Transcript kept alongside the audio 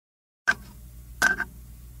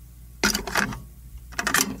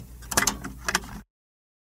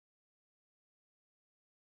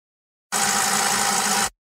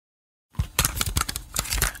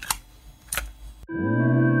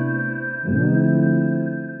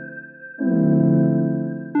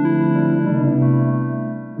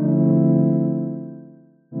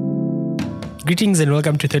Greetings and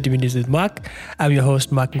welcome to 30 Minutes with Mark. I'm your host,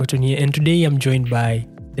 Mark Ngotonie, and today I'm joined by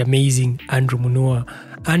the amazing Andrew Munuwa.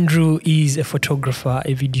 Andrew is a photographer,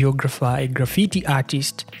 a videographer, a graffiti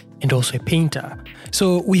artist, and also a painter.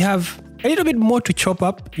 So we have a little bit more to chop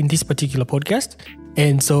up in this particular podcast.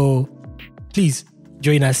 And so please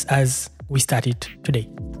join us as we start it today.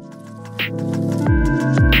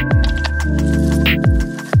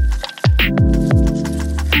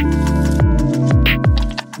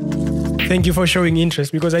 Thank you for showing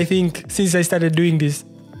interest, because I think since I started doing this,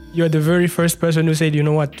 you're the very first person who said, you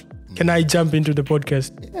know what, can I jump into the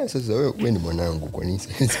podcast? Yeah,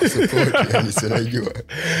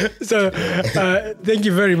 so thank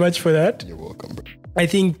you very much for that. You're welcome, bro. I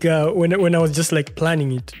think when I was just like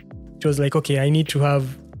planning it, it was like, okay, I need to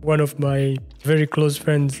have one of my very close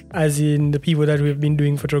friends, as in the people that we've been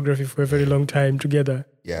doing photography for a very long time together.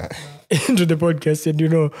 Yeah. Into the podcast and,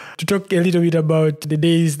 to talk a little bit about the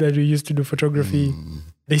days that we used to do photography,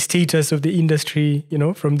 the status of the industry,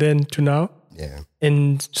 from then to now. Yeah.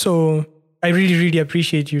 And so I really, really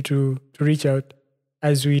appreciate you to reach out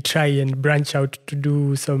as we try and branch out to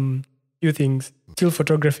do some few things. Still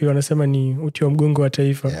photography wanasema ni uti wa mgongo wa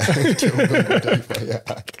taifa. Yeah.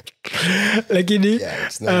 Lakini yeah,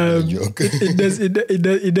 it's not a joke. it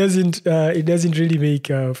doesn't really make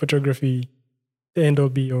photography the end all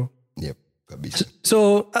be all. Yep.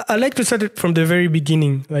 So I like to start it from the very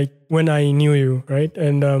beginning, like when I knew you, right?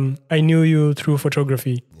 And I knew you through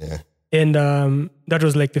photography. Yeah. And that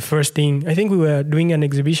was like the first thing. I think we were doing an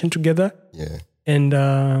exhibition together. Yeah. And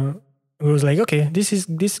it was like, okay, this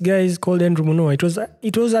guy is called Andrew Munuwa.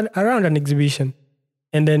 It was around an exhibition.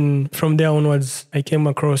 And then from there onwards, I came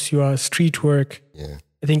across your street work. Yeah.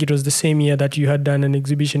 I think it was the same year that you had done an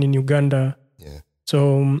exhibition in Uganda. Yeah.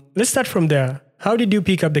 So let's start from there. How did you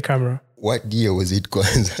pick up the camera? What year was it,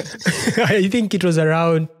 Kwanzaa? I think it was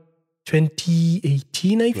around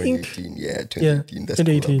 2018, I think. 2018, yeah, 2018. Yeah, that's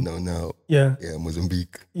 2018. Cool now. Yeah. Yeah,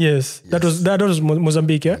 Mozambique. Yes. That was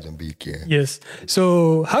Mozambique, yeah? Mozambique, yeah. Yes.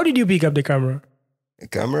 So how did you pick up the camera? A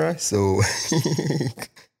camera? So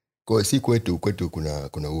kwa si kwetu kuna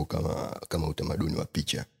huo kama utamaduni wa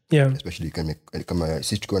picha. Yeah. Especially kama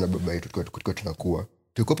sisi tukiwa na baba yetu tulikuwa tunakuwa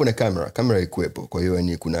tulikuwa na kamera ikuwepo. Kwa hiyo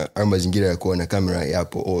ni kuna mazingira ya kuwa na kamera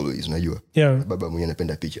yapo always, unajua. Yeah. Baba mwenyewe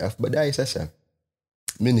anapenda picha. Alafu baadaye sasa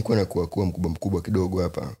mimi nilikuwa nakuwa mkubwa kidogo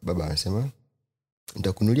hapa. Baba anasema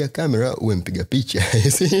nitakununulia kamera uwe mpiga picha.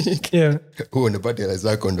 Yeah. Huo unapata hela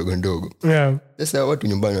zako ndogo. Yeah. Sasa watu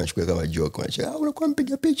nyumbani wanachukua kama joke, wanacheka unakuwa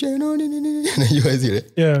mpiga picha, nini. Unajua zile.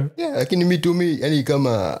 Yeah. Yeah, lakini mimi yani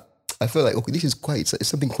kama I felt like, okay, this is it's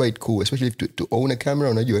something quite cool, especially to own a camera,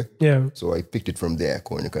 unajua. Yeah. So I picked it from there.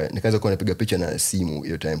 Nikaanza kuwa napiga picha na simu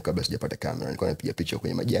hiyo time kabla sijapata camera. Nilikuwa napiga picha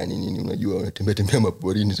kwenye majani nini, unajua, unatembea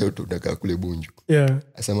maporini sasa tunakaa kule Bunju. Yeah.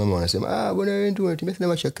 Sasa mama wanasema, bwana wewe ndio unatembea sana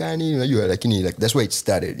mashakani, unajua, lakini like that's where it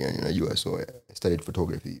started, yani, unajua. So I started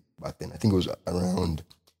photography back then. I think it was around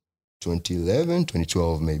 2011,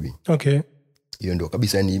 2012 maybe. Okay. Hiyo ndio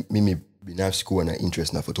kabisa, yani mimi binafsi kuwa na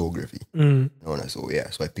interest na photography. Naona, so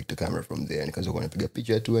I picked a camera from there. Nikaanza kuwa napiga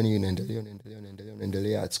picha tu, yani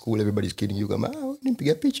naendelea at school, everybody's kidding you kama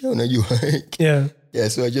nipiga picha, unajua. Yeah. Yeah,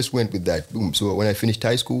 so I just went with that. Boom. So when I finished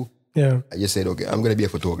high school, yeah, I just said, okay, I'm going to be a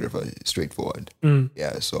photographer, straightforward.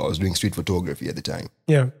 Yeah, so I was doing street photography at the time.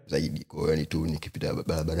 Yeah. Zaidi kwa yani tu nikipita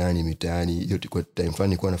barabarani mitaani, yote kwa time fulani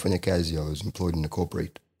nilikuwa nafanya kazi, I was employed in a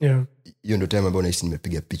corporate. Yeah. Hiyo ndio time ambayo nahisi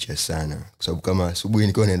nimepiga picha sana, kwa sababu kama asubuhi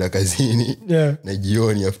nilikuwa naenda kazini, yeah, na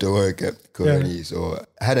jioni after work, yeah. So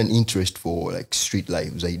I had an interest for like street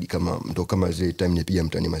life zaidi, kama zile time nipiga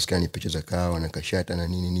mtaani maskani picha za kahawa na kashata na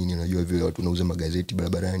nini, unajua vile watu wanauza magazeti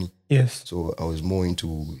barabarani. Yes. So I was more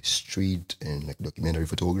into street and like documentary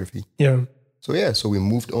photography. Yeah. So we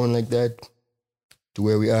moved on like that to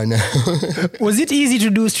where we are now. Was it easy to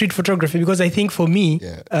do street photography? Because I think for me,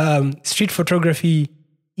 yeah, street photography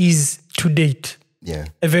is to date, yeah,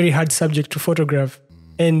 a very hard subject to photograph.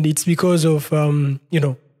 And it's because of,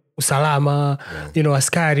 usalama, yeah,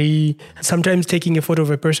 askari, sometimes taking a photo of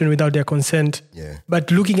a person without their consent. Yeah.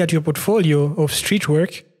 But looking at your portfolio of street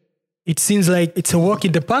work, it seems like it's a walk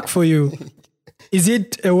in the park for you. Is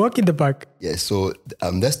it a walk in the park? Yeah, so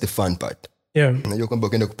that's the fun part. Yeah. Unajua kwamba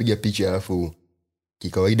ukienda kupiga picha alafu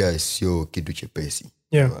kikawaida sio kitu chepesi.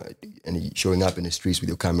 Yeah. And showing up in the streets with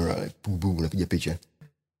your camera, like boom, unapiga picha.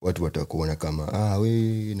 Watu watakuona kama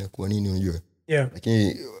we inakuwa nini, unajua. Yeah.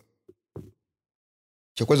 Lakini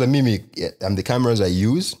cha kwanza mimi, the cameras I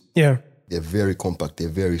use, yeah, they're very compact,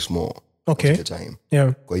 they're very small. Okay. Most of the time.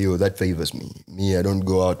 Yeah. Kwa hiyo that favors me. I don't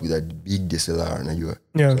go out with a big DSLR, unajua.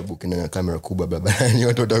 Yeah. Sababu kina kamera kubwa barabarani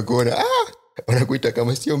watu watakuona, wanakuita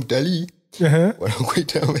kama sio mtalii.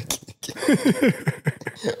 wanakuita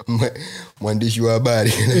mwandishi wa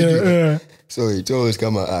habari. So it's always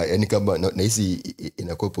kama yani kama nahisi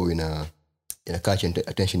inakuwepo ina catch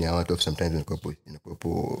attention ya watu, sometimes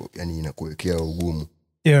inakuwepo yani inakuwekea ugumu.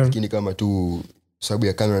 Lakini kama tu sababu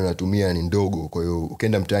ya kamera natumia ni ndogo, kwa hiyo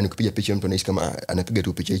ukienda mtaani kupiga picha mtu anahisi kama anapiga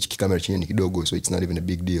tu picha, hichi kamera chenyewe ni kidogo, so it's not even a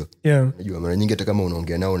big deal. Unajua mara nyingi hata kama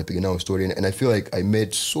unaongea nao unapiga nao story, and I feel like I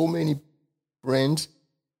made so many friends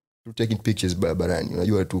through taking pictures barabarani.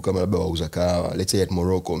 Unajua tu kama labda wauza kahawa, let's say at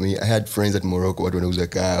Morocco, I had friends at Morocco watu wanauza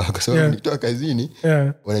kahawa, kwa sababu nilitoka kazini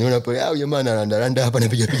wananiona pale, au jamaa anarandaranda hapa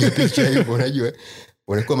anapiga picha hivyo, unajua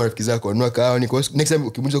wanakuwa marafiki zako, wanunua kahawa. Ni kwa next time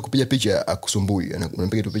ukimuuliza kupiga picha akusumbui,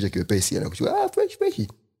 unampiga tu picha kiwepesi, anakuchukua fresh.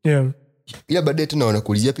 Ila baadaye tena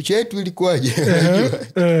wanakuulizia picha yetu ilikuwaje.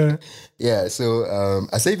 So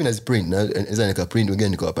asa hivi na print naweza nika print wengine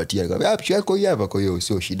nikawapatia, nikamwambia picha yako hii hapa, kwa hiyo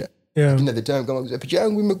sio shida. Lakini at the time kama picha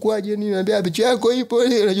yangu imekuwaje, ni naambia picha yako ipo,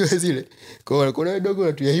 unajua zile kwa wanakuona dogo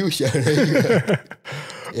na tuyayusha, unajua.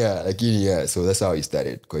 Lakini so that's how I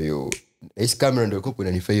started. Kwa hiyo hii camera ndio iko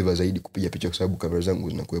kuna ni favor zaidi kupiga picha, kwa sababu kamera zangu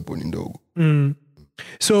zinakuwepo ni ndogo.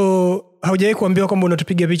 So haujawahi kuambiwa kwamba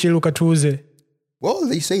unatupiga picha ili ukatuuze? Well,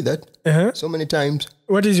 they say that so many times.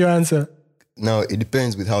 What is your answer? Now it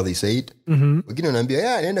depends with how they say it. Wengine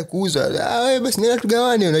wanaambia naenda kuuza, basi nenda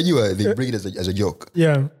tugawane, unajua they bring it as a joke.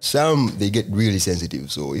 Some they get really sensitive,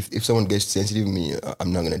 so if someone gets sensitive me,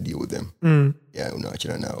 I'm not going to deal with them.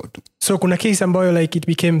 Unaachana nao tu. So kuna case ambayo like it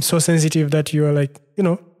became so sensitive that you are like,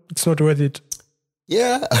 it's not worth it?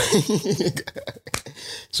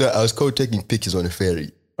 So I was caught taking pictures on a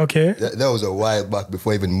ferry. Okay. That was a while back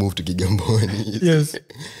before I even moved to Kigamboni. Yes.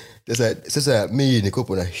 Sasa mi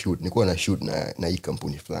nilikuwa na shoot na hii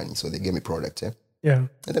kampuni fulani, so they gave me products. And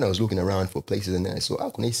then I was looking around for places, and then I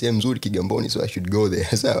saw kuna hii sehemu nzuri Kigamboni, so I should go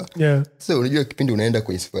there. So unajua kipindi unaenda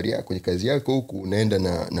kwenye safari yako, kwenye kazi yako huku unaenda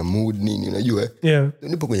na mood nini, unajua.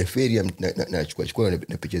 Nipo kwenye ferry na chukua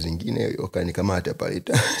na picha zingine, wakanikamata pale.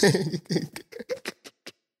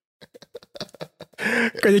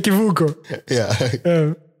 Kwenye kivuko.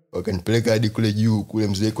 Wakanipeleka hadi kule juu, kule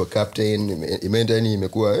mzee kwa captain, imeenda yani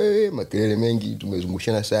imekuwa makelele mengi,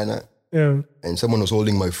 tumezungushana sana. And someone was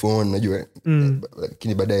holding my phone, unajua.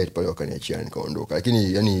 Lakini baadaye pale wakaniachia nikaondoka.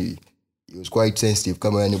 Lakini yani it was quite sensitive,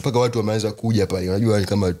 kama yani mpaka watu wameanza kuja pale, unajua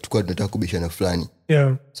kama tulikuwa tunataka kubishana fulani.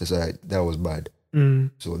 Sasa that was bad.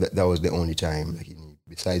 So that was the only time. Lakini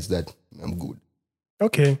besides that, I'm good.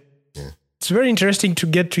 Okay. It's very interesting to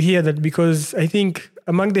get to hear that, because I think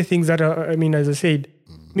among the things that are, as I said,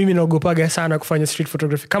 mimi naogopaga sana kufanya street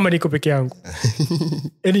photography kama niko peke yangu.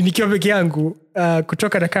 Yani nikiwa peke yangu,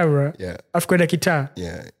 kutoka na camera, afu kwenda kitaa,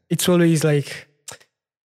 it's always like,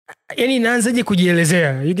 yani naanzaje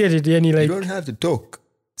kujielezea, you get it? Yani like, you don't have to talk.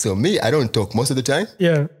 So me, I don't talk most of the time.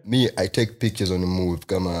 Me, I take pictures on the move.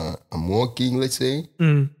 Kama I'm walking, let's say.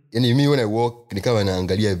 Yani me when I walk, ni kama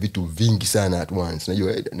naangalia vitu vingi sana at once.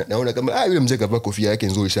 Najua naona kama yule mzee kavaa kofia yake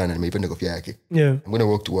nzuri sana, nimeipenda kofia yake. I'm going to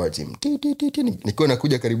walk towards him. Niko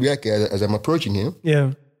nakuja karibu yake, as I'm approaching him.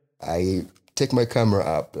 I take my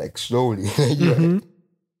camera up like slowly.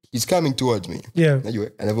 He's coming towards me. Najua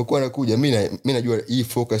anapokuwa anakuja, mimi najua hii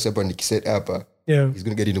focus hapa nikiset hapa. He's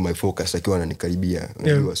going to get into my focus akiwa ananikaribia.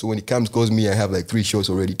 So when he comes close me, I have like 3 shots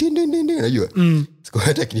already. Unajua. So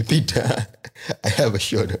hata kinipita, I have a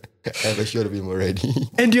shot of him already.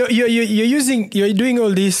 And you're doing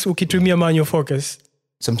all this ukitumia manual focus?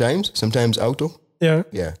 Sometimes auto.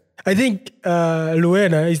 I think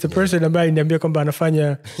Luena is the person ambaye aliniambia kwamba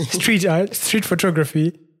anafanya street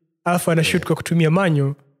photography, alafu ana shoot kwa kutumia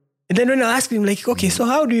manual. And then when I asked him like, okay, so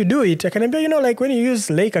how do you do it? Akaniambia, like when you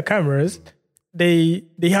use Leica cameras, they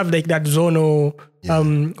have like that zonal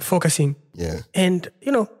focusing. And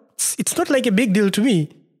it's not like a big deal to me,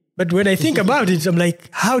 but when I think about it, I'm like,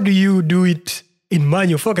 how do you do it in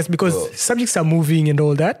manual focus? Because subjects are moving and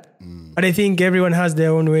all that. But I think everyone has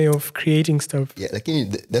their own way of creating stuff. Like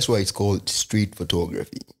that's why it's called street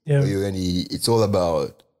photography. It's all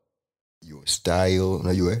about your style,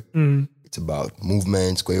 unajua. It's about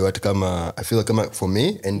movements. Kwa hiyo hata kama I feel like kama for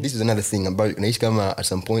me, and this is another thing about naishi kama at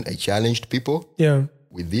some point I challenged people.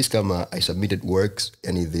 With this kama I submitted works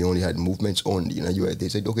and they only had movements only, unajua. They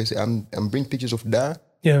said, okay, so I'm bringing pictures of Da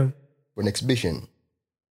for an exhibition.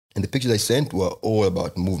 And the pictures I sent were all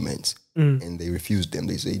about movements. And they refused them.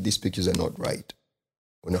 They say these pictures are not right.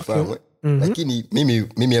 Unafahamu? Lakini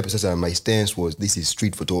mimi hapa sasa my stance was, this is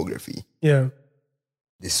street photography.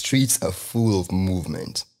 The streets are full of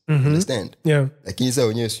movement. Understand? Lakini sasa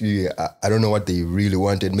wenyewe I don't know what they really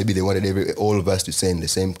wanted. Maybe they wanted all of us to send the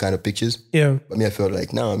same kind of pictures. But me, I felt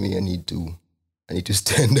like, no, I need to I need to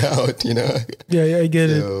stand out, you know. Yeah, I get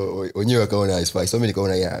it. So wenyewe wakaona it's fine. So mimi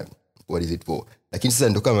nikaona yeah, what is it for? Lakini sasa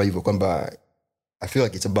ndo kama hivyo kwamba I feel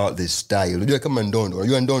like it's about this style. Unajua kama ndondo,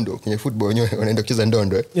 unajua ndondo kwenye football wenyewe wanaenda kucheza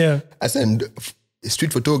ndondo. Yeah. Asa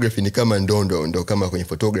street photography ni kama ndondo, ndo kama kwenye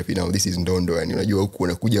photography now this is ndondo, yani unajua huku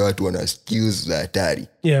wanakuja watu wana skills za hatari.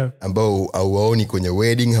 Yeah. Ambao hawaoni kwenye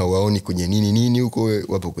wedding, hawaoni kwenye nini huko,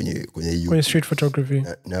 wapo kwenye hiyo. Kwenye street photography.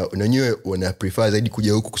 Na wenyewe wana prefer zaidi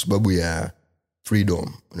kuja huku kwa sababu ya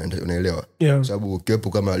freedom, unaelewa? Yeah. Kwa sababu ukiwepo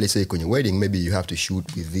kama let's say kwenye wedding, maybe you have to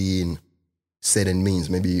shoot within certain means,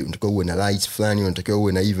 maybe unatakiwa uwe na lights fulani, unatakiwa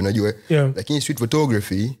uwe na hivi, unajua. Yeah. Lakini street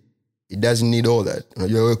photography it doesn't need all that.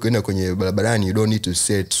 Unajua wewe kwenda kwenye barabarani, you don't need to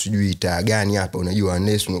set sijui taa gani hapa, unajua,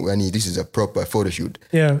 unless yani this is a proper photo shoot.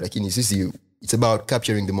 Yeah. Lakini sisi it's about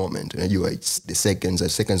capturing the moment, unajua, it's the seconds, a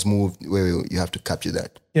seconds move where you have to capture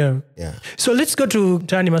that. Yeah. Yeah. So let's go to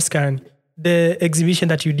Tani Maskan, the exhibition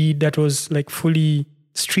that you did that was like fully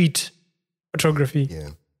street photography. Yeah.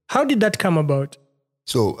 How did that come about?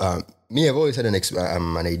 So me, I've always had an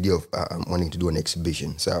idea of wanting to do an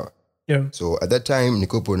exhibition. So at that time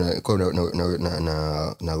nikopo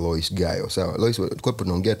na Lois Gayo. So Lois tulikuwa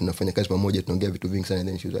tunaongea, tunafanya kazi pamoja, tunaongea vitu vingi sana, and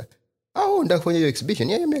then she was like, "Oh, nataka kufanya hiyo exhibition."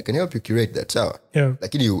 Yeah, I can help you curate that. So Yeah.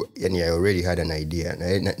 lakini yani I already had an idea.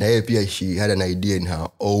 Na yeye pia she had an idea in her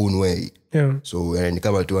own way. Yeah. So and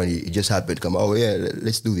kama tu it just happened, kama oh yeah,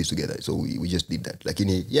 let's do this together. So we just did that.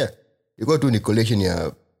 Lakini yeah, ilikuwa tu ni collection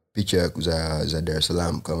ya picha za Dar es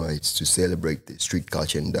Salaam, kama it's to celebrate the street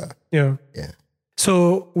culture and Yeah.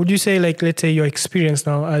 So would you say, like, let's say your experience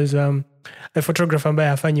now as a photographer by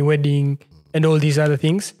a wedding and all these other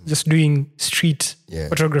things, just doing street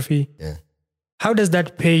photography, how does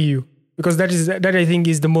that pay you? Because that I think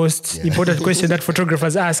is the most important question that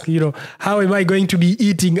photographers ask, you know, how am I going to be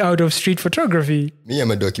eating out of street photography? Me,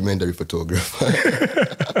 I'm a documentary photographer.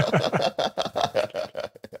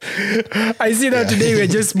 I see that today we're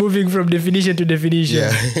just moving from definition to definition.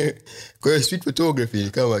 Yeah. Kwa hiyo street photography ni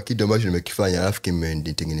kama kitu ambacho nimekifanya alafu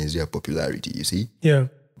kimenitengenezea popularity, you see? Yeah.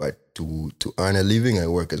 But to earn a living, I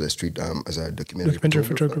work as a documentary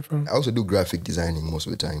photographer. I also do graphic designing most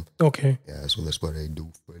of the time. Okay. Yeah, so that's what I do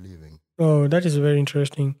for a living. Oh, that is very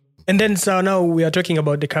interesting. And then so now we are talking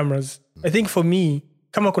about the cameras. I think for me,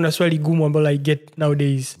 kama kuna swali gumu ambalo I get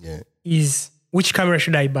nowadays is which camera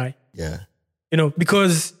should I buy? Yeah. You know,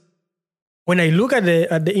 because when I look at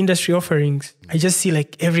the industry offerings, I just see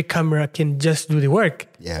like every camera can just do the work.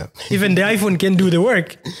 Yeah. Even the iPhone can do the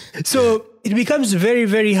work. So it becomes very,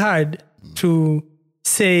 very hard to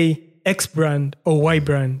say X brand or Y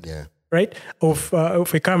brand, right? Of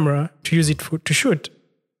a camera to use it to shoot.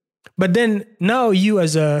 But then now you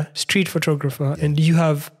as a street photographer and you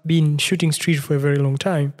have been shooting street for a very long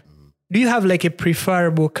time, do you have like a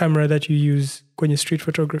preferable camera that you use kwenye street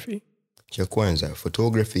photography? Cha kwanza,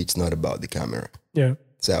 photography, it's not about the camera. Yeah.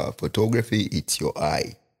 So photography, it's your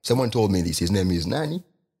eye. Someone told me this. His name is Nani?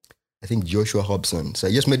 I think Joshua Hobson. So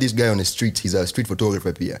I just met this guy on the street. He's a street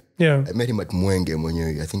photographer here. Yeah. I met him at Mwenge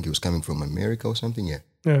mwenyewe. I think he was coming from America or something.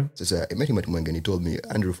 Yeah. So I met him at Mwenge and he told me,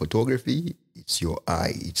 Andrew, photography, it's your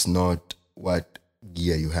eye. It's not what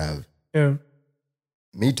gear you have. Yeah.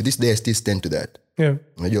 Me, to this day, I still stand to that. Yeah.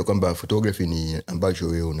 Unajua kwamba photography ni ambacho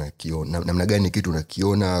wewe unakiona. Namna gani kitu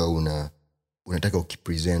unakiona, unataka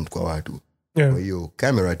ukipresent kwa watu. Yeah. Kwa hiyo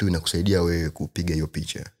camera tu inakusaidia wewe kupiga hiyo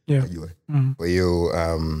picha. Unajua. Kwa hiyo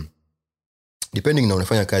depending na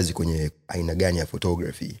unafanya kazi kwenye aina gani ya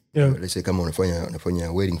photography. Let's say kama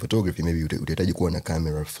unafanya wedding photography, maybe utahitaji kuwa na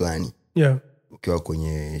camera fulani. Yeah. Ukiwa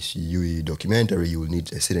kwenye documentary, you will need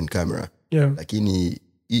a certain camera. Yeah. Lakini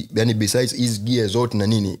yani besides these gears zote na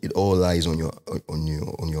nini, it all lies on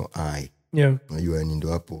your eye. Yeah. Unajua ni ndo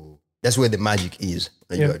hapo, that's where the magic is.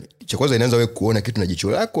 Unajua cha kwanza inaanza wewe kuona kitu na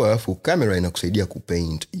jicho lako, alafu camera inakusaidia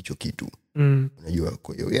kupaint hicho kitu. Unajua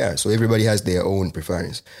kwa hiyo so everybody has their own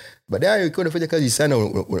preference. Baadaye ukiwa unafanya kazi sana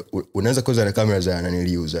unaanza kuanza na kamera za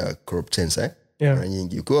za crop sensor. Mara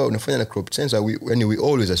nyingi ukiwa unafanya na crop sensor, we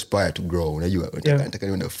always aspire to grow. Unajua nataka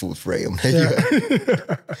niwe na full frame. Unajua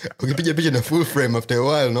ukipiga picha na full frame after a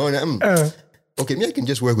while unaona okay, me I can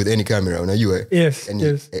just work with any camera, unajua. Yes.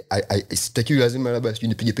 I sitakiwi lazima labda sijui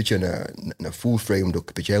nipige picha na full frame ndo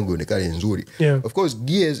picha yangu ionekane nzuri. Of course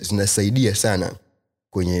gears zinasaidia sana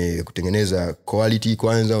kwenye kutengeneza quality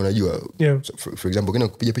kwanza, unajua. So for example, ukienda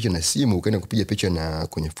kupiga picha na simu, ukienda kupiga picha na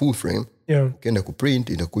kwenye full frame, ukienda kuprint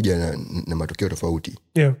itakuja na matokeo tofauti.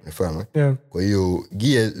 Unafahamu? Kwa hiyo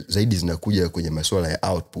gear zaidi zinakuja kwenye masuala ya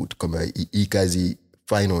output, kama hii kazi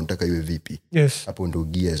final unataka iwe vipi. Hapo ndo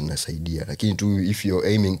gears zinasaidia. Lakini tu if you're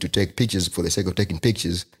aiming to take pictures for the sake of taking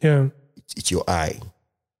pictures, it's your eye.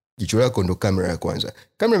 jicho lako ndo kamera ya kwanza.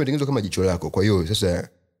 Kamera imetengenezwa kama jicho lako. Kwa hiyo sasa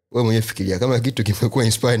wewe mwenyewe fikiria kama kitu kimekuwa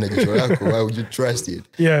inspired na jicho lako, why would you trust it?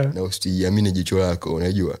 Na usiamini jicho lako,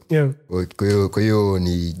 unajua? Kwa hiyo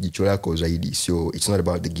ni jicho lako zaidi. So it's not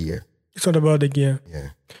about the gear. It's not about the gear.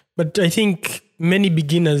 But I think many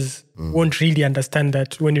beginners won't really understand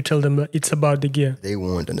that when you tell them it's about the gear. They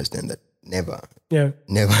won't understand that. Never.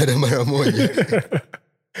 Never hata mara moja.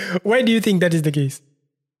 Why do you think that is the case?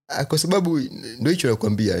 Kwa sababu ndio hicho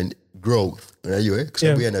nakwambia, growth, unajua kwa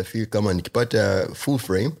sababu yana feel kama nikipata full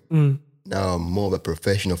frame now I'm more of a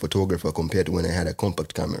professional photographer compared to when I had a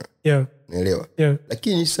compact camera. Unaelewa?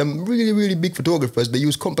 Lakini some really really big photographers, they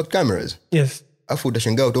use compact cameras. Afu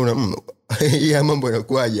utashangaa utaona ya mambo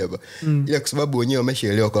yanakuaje hapa. Ila kwa sababu wenyewe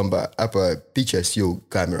wameshaelewa kwamba hapa picha sio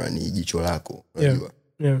camera, ni jicho lako, unajua?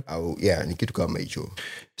 Au ni kitu kama hicho.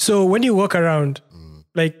 So when you walk around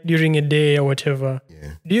like during a day or whatever,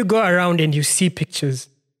 do you go around and you see pictures?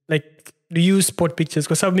 Like, do you spot pictures?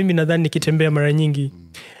 Kwa sababu mimi nadhani nikitembea mara nyingi,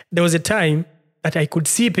 there was a time that I could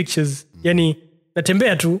see pictures. Yani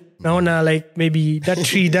natembea tu naona like maybe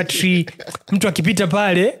that tree mtu akipita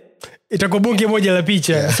pale itakuwa bunge moja la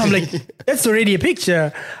picha. So I'm like, that's already a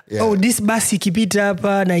picture. Oh, this bus ikipita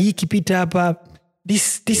hapa na hii kipita hapa,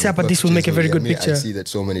 this hapa, this will make a very good picture. I see that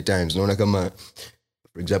so many times. Naona kama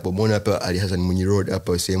for example, mbona hapa Ali Hassan Mwinyi Road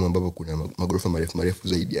hapa sehemu ambapo kuna magorofa marefu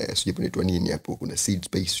zaidi haya. Sio panaitwa nini hapo? Kuna seed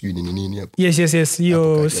space sio nini hapo. Yes.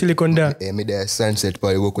 Hiyo Silicon Da. Mida sunset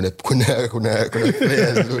pale huko kuna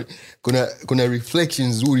flares nzuri. Kuna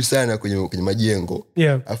reflections nzuri sana kwenye majengo.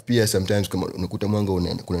 Afu pia sometimes kama unakuta mwanga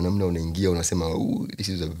kuna namna unaingia unasema this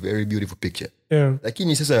is a very beautiful picture.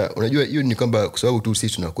 Lakini sasa unajua hiyo ni kwamba kwa sababu tu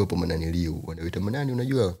sisi tunakuepo mananiliu. Wanaita manani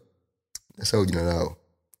unajua? Nasahau jina lao.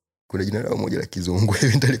 Kuna jina lao moja la kizungu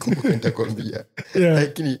hivi nitalikumbuka nitakwambia.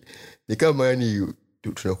 Lakini ni kama yani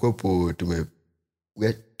tunakuepo we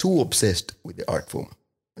are too obsessed with the art form.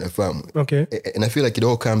 Unafahamu? And I feel like it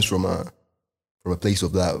all comes from a place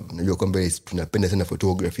of love. Unajua kwamba tunapenda sana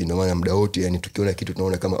photography, ndio maana muda wote yani tukiona kitu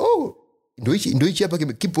tunaona kama ndio hichi hapa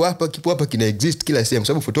kipo hapa kina exist kila sehemu,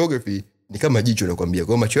 sababu photography ni kama jicho nakwambia.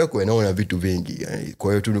 Kwa macho yako yanaona vitu vingi.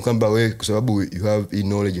 Kwa hiyo tu ni kwamba wewe kwa sababu you have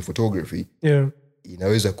knowledge of photography.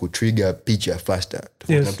 Inaweza kutrigger picha faster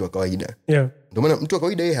tofauti na mtu wa kawaida. Ndio maana mtu wa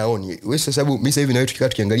kawaida yeye haoni. Wewe sababu mimi sasa hivi na wewe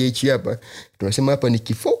tukiangalia hichi hapa, tunasema hapa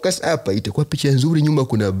nikifocus hapa itakuwa picha nzuri, nyuma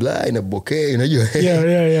kuna blur na bokeh, unajua?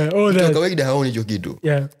 Mtu wa kawaida haoni hicho kitu.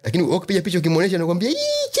 Lakini ukipiga picha ukimuonesha anakuambia,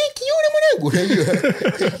 cheki yule mwanangu, unajua?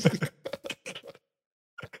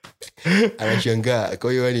 Anashangaa.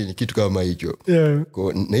 Kwa hiyo ni kitu kama hicho.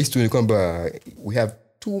 Kwa na hisi ni kwamba we have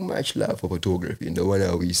too much love for photography and the one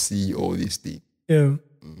we see all these things.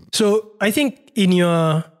 So I think in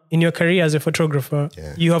your career as a photographer,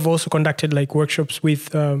 you have also conducted like workshops with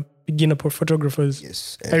beginner photographers.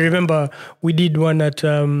 I remember we did one at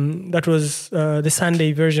that was the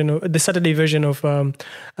Saturday version of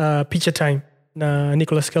Picture Time na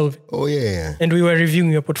Nicholas Kelvin. And we were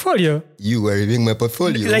reviewing your portfolio. You were reviewing my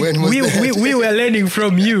portfolio. Like when was that? we were learning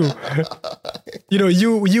from you. You know,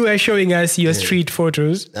 you were showing us your street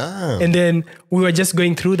photos. And then we were just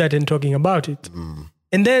going through that and talking about it.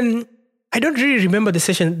 And then I don't really remember the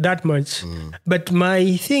session that much. But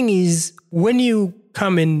my thing is, when you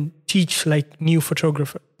come and teach like new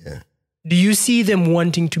photographers, do you see them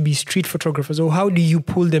wanting to be street photographers, or how do you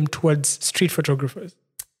pull them towards street photographers?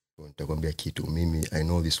 Nitakwambia kitu, mimi I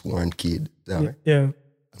know this one kid, sawa?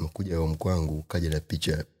 Amekuja home kwangu kaja na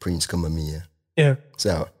picha prints kama 100.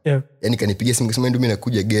 Sawa? Yani kanipigia simu kasema ndio mimi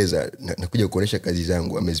nakuja Geza, nakuja kuonesha kazi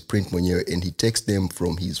zangu, ameprint mwenyewe and he takes them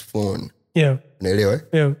from his phone. Unaelewa?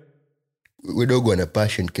 Wewe dogo ana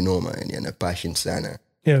passion kinoma, yani ana passion sana.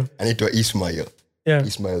 Anaitwa Ismail.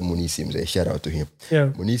 Ismail Munisi, mzee, shout out to him.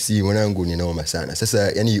 Munisi mwanangu ni noma sana.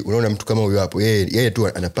 Sasa yani unaona mtu kama huyo hapo, yeye tu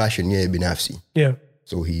ana passion yeye binafsi.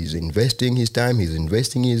 So he's investing his time, he's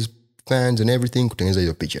investing his funds and everything kutengeneza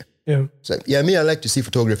hiyo picha. So me I like to see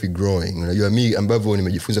photography growing. Unajua mimi ambavyo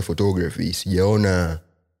nimejifunza photography sijaona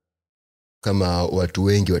kama watu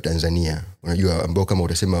wengi wa Tanzania. Unajua ambao kama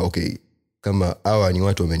utasema okay, kama hawa ni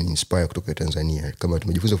watu wameni-inspire kutoka Tanzania. Kama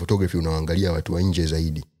tumejifunza photography unaangalia watu wa nje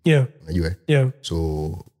zaidi. Unajua?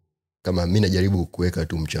 So kama mimi najaribu kuweka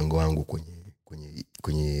tu mchango wangu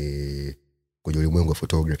kwenye ulimwengu wa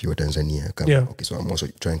photography wa Tanzania kama okay, so I'm also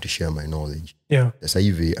trying to share my knowledge. Sasa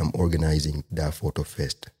hivi I'm organizing the photo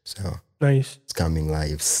fest. So nice. It's coming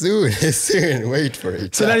live soon. Wait for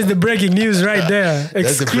it. So that is the breaking news right there.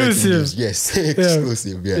 Exclusive. Yes,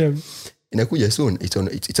 exclusive. Inakuja soon.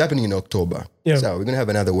 It's happening in October. So we're going to have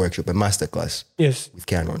another workshop, a masterclass with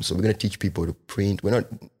Canon. So we're going to teach people to print.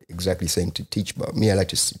 exactly saying to teach, but me I like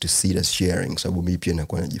to see it as sharing, sababu mimi pia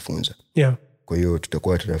nakuwa najifunza. Yeah. Kwa hiyo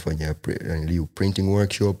tutakuwa tunafanya printing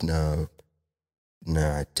workshop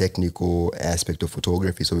na technical aspect of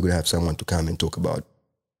photography, so we're going to have someone to come and talk about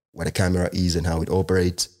what a camera is and how it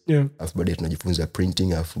operates. Yeah. Afu baadaye tunajifunza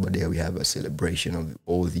printing, afu baadaye we have a celebration of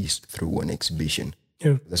all these through one exhibition.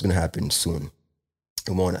 Yeah. That's going to happen soon.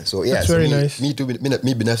 Umeona? So yeah, that's so very nice.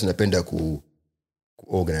 Me binafsi napenda ku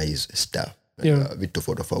organize stuff. Yeah. Vitu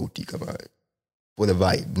tofauti kama for the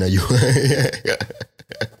vibe. Na you.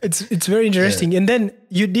 It's very interesting. Yeah. And then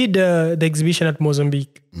you did the exhibition at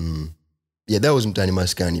Mozambique. Yeah, that was Mtani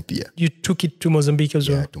Maskani pia. You took it to Mozambique as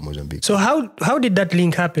well? Yeah, to Mozambique. So how did that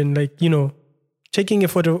link happen? Like, taking a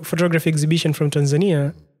photography exhibition from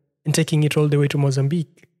Tanzania and taking it all the way to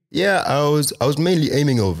Mozambique? Yeah, I was mainly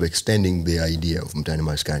aiming of extending the idea of Mtani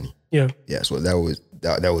Maskani. Yeah. Yeah, so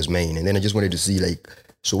that was main. And then I just wanted to see, like,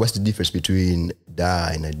 so what's the difference between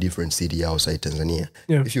Dar and a different city outside Tanzania?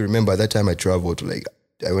 Yeah. If you remember, at that time I traveled to, like,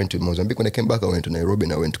 I went to Mozambique. When I came back, I went to Nairobi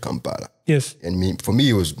and I went to Kampala. Yes. And for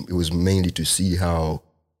me, it was mainly to see how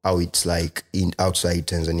it's like outside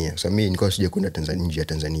Tanzania. So me, nilikuwa sija kwenda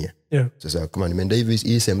Tanzania. Yeah. So kama nimeenda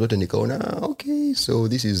hivi sehemu zote nikaona, okay, so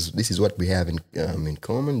this is what we have in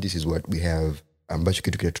common. This is what we have ambacho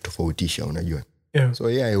kitu kinatutofautisha, unajua. Yeah. So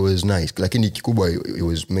yeah, it was nice. Lakini kikubwa, it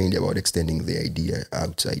was mainly about extending the idea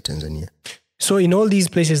outside Tanzania. So in all these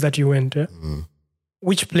places that you went,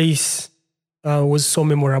 which place was so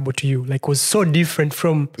memorable to you? Like, was so different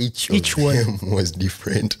from each one? Was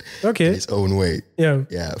different. Okay. In its own way. Yeah.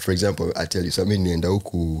 Yeah. For example, I tell you, so I mean, nienda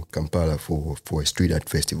huku Kampala for a street art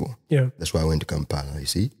festival. Yeah. That's why I went to Kampala, you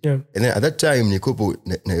see? Yeah. And then at that time,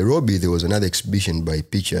 Nairobi, there was another exhibition by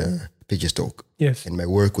Picture Stock. Yes. And my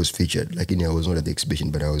work was featured. Like, I was not at the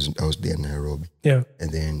exhibition, but I was there in Nairobi. Yeah.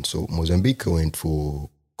 And then, so Mozambique, I went for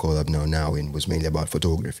Collab Now and was mainly about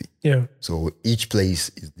photography. Yeah. So each place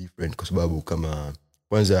is different kwa sababu kama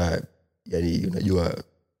kwanza, yani unajua,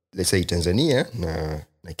 let's say Tanzania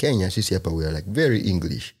na Kenya, sisi hapa we are like very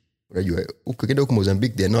English. Unajua ukienda huko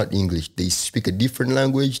Mozambique, they are not English, they speak a different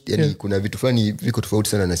language. Yani kuna vitu fulani viko tofauti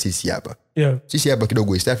sana na sisi hapa. Yeah. Sisi hapa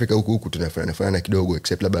kidogo East Africa huku tunafanana kidogo,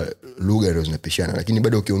 except labda lugha ndio zinapishana, lakini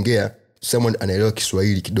bado ukiongea someone anaelewa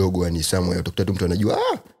Kiswahili kidogo, yani somewhere utakuta tu mtu anajua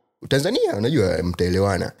Tanzania, unajua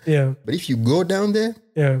mtaelewana. Yeah. But if you go down there,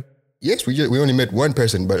 yes, we only met one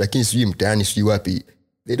person, but lakini sijui mtaani sijui wapi,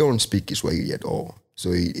 they don't speak Kiswahili at all.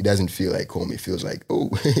 So it doesn't feel like home. It feels like, oh,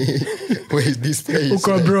 where is this place?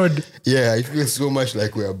 Uko abroad. Yeah, it feels so much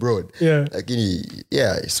like we're abroad. Yeah. Lakini,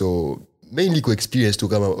 yeah, so mainly ku experience tu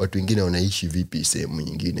kama watu wengine wanaishi vipi sehemu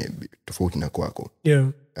nyingine tofauti na kwako. Yeah.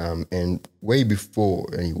 And way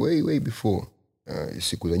before,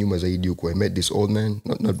 siku za nyuma zaidi huko, I met this old man,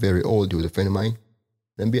 not very old, he was a friend of mine.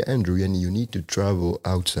 Nambia, Andrew, you need to travel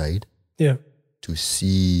outside. Yeah. To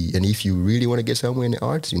see, and if you really want to get somewhere in the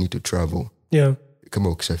arts, you need to travel. Yeah. Kama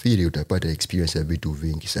ukisafiri utapata experience ya vitu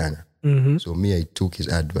vingi sana. So me, I took his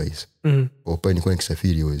advice. Opa nilikuwa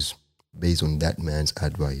nikisafiri was based on that man's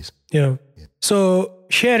advice. Yeah. So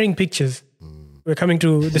sharing pictures. We're coming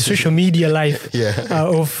to the social media life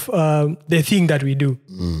of the thing that we do.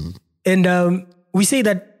 And we say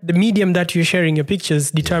that the medium that you're sharing your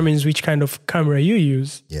pictures determines which kind of camera you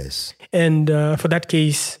use. Yes. And for that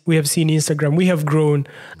case, we have seen Instagram. We have grown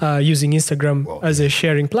using Instagram as a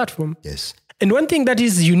sharing platform. Yes. And one thing that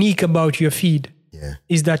is unique about your feed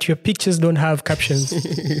is that your pictures don't have captions.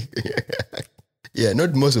 Yeah,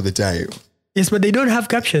 not most of the time. Yes, but they don't have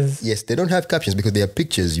captions. Yes, they don't have captions because they are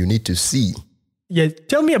pictures you need to see. Yeah,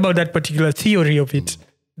 tell me about that particular theory of it,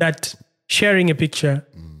 that sharing a picture,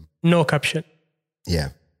 no caption. Yeah.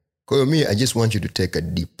 Kwa me, I just want you to take a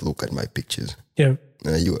deep look at my pictures. Yeah.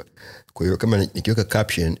 Kwa hiyo kama nikiweka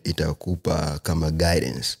caption itakupa kama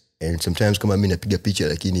guidance. And sometimes kama mimi napiga picha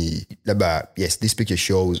lakini labda, yes, this picture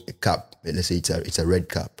shows a cup. Let's say it's a red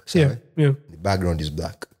cup. So yeah. The background is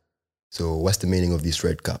black. So what's the meaning of this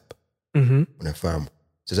red cup? Unafahamu?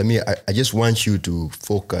 So I just want you to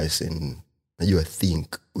focus and najua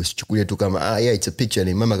think. Usichukulie tu kama yeah, it's a picture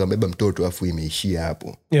ni mama kambeba mtoto afu imeishia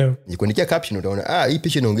hapo. Yeah. Nikuandikia caption utaona hii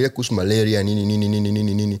picha inaongelea kuhusu malaria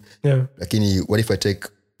nini. Yeah. Lakini what if I take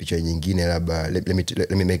picture nyingine labda let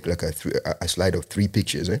me make like a slide of 3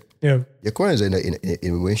 pictures Yeah. Ya kwanza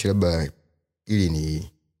inaonyesha labda ili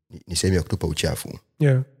ni sehemu ya kutupa uchafu.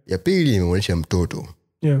 Yeah. Ya pili imeonyesha mtoto.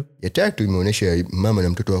 Yeah. Ya tatu imeonyesha mama na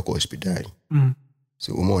mtoto wako hospitali.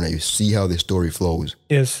 So umeona, you see how the story flows.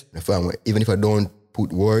 Yes. Nafahamu, even if I don't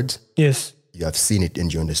put words, yes, you have seen it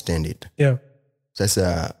and you understand it. Yeah.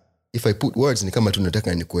 Sasa if I put words ni kama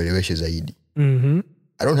tunataka nikueleweshe zaidi.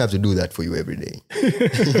 I don't have to do that for you every day.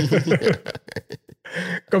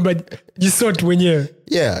 Kwamba jisort mwenyewe.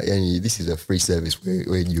 Yeah, yani this is a free service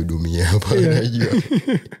where you do me hapa.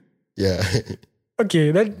 Yeah.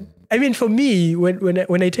 Okay, that I mean for me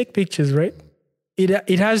when I take pictures, right?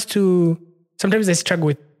 It has to sometimes I struggle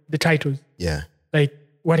with the titles. Yeah. Like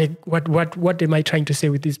what am I trying to say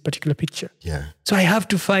with this particular picture? Yeah. So I have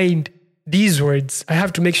to find these words. I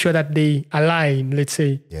have to make sure that they align, let's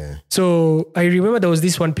say. Yeah. So I remember there was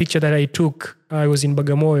this one picture that I took. I was in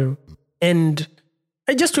Bagamoyo and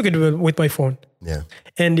I just took it with my phone. Yeah.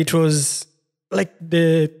 And it was like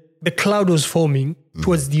the cloud was forming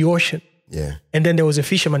towards the ocean. Yeah. And then there was a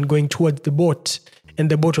fisherman going towards the boat. And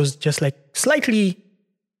the boat was just like slightly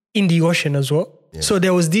in the ocean as well. Yeah. So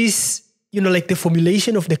there was this, like the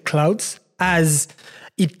formulation of the clouds as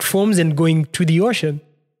it forms and going to the ocean.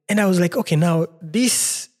 And I was like, okay, now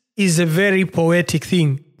this is a very poetic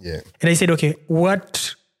thing. Yeah. And I said, okay,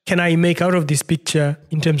 what can I make out of this picture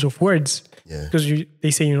in terms of words? Yeah. Because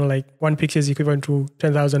they say, like one picture is equivalent to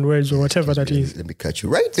 10,000 words or whatever that is. Let me catch you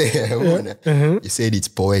right there. You said it's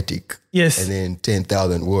poetic. Yes. And then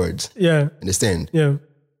 10,000 words. Yeah. Understand? Yeah.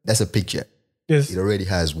 That's a picture. Yes. It already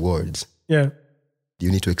has words. Yeah. Do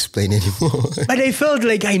you need to explain anymore? But I felt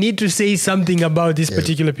like I need to say something about this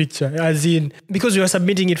particular picture, as in, because we were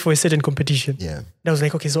submitting it for a certain competition. Yeah. And I was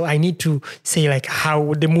like, okay, so I need to say like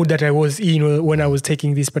how the mood that I was in when I was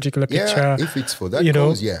taking this particular picture. Yeah, if it's for that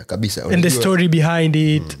cause, yeah, kabisa. And the story behind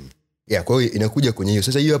it. Yeah, kwa hiyo inakuja kwenye hiyo.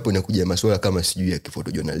 Sasa hiyo hapo inakuja masuala kama sijui ya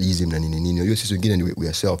photojournalism na nini. Hiyo sisi wengine we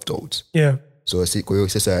are self-taught. Yeah. So kwa hiyo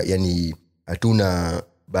sasa yani hatuna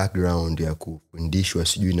background ya kufundishwa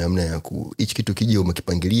sijui namna ya hichi kitu kije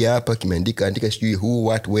umekipangilia hapa kimeandika sijui who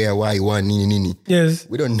what where why when nini. Yes.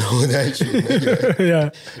 We don't know that shit.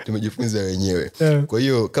 Yeah. Tumejifunza wenyewe. Yeah. Kwa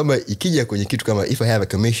hiyo kama ikija kwenye kitu kama if I have a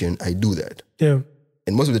commission I do that. Yeah.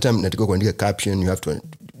 And most of the time natakiwa kuandika caption, you have to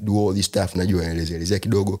do all this stuff, najua elezea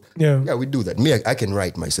kidogo. Yeah, we do that. Me, I can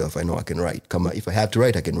write myself. I know I can write. Kama if I have to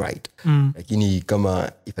write, I can write. Lakini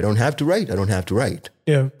kama if I don't have to write, I don't have to write.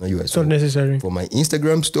 Yeah, najua, it's not necessary. For my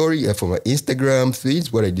Instagram story, for my Instagram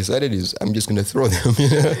feeds, what I decided is I'm just going to throw them.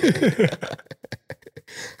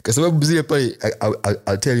 Kwa sababu zile pale,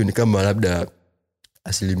 I'll tell you ni kama labda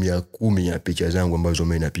 10% ya picha zangu ambazo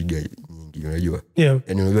mimi napiga nyingi, unajua. Yeah.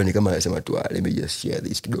 Yani unajua ni kama nasema tu let me just share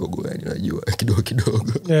this kidogo, yani unajua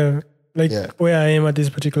kidogo. Yeah. Like where I am at this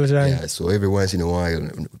particular time. Yeah, so every once in a while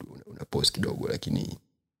una post kidogo, lakini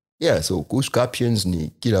yeah, so kuhusu captions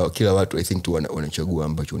ni kila watu I think tu wanachagua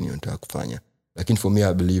ambacho ni wanataka kufanya. Lakini for me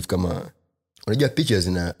I believe kama unajua pictures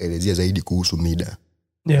zinaelezea zaidi kuhusu mida.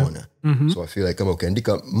 Yeah. So I feel like kama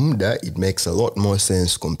ukiandika muda it makes a lot more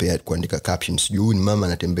sense compared kuandika captions. Juu ni mama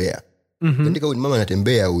anatembea. Ukiandika ni mama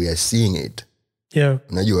anatembea, we are seeing it. Yeah.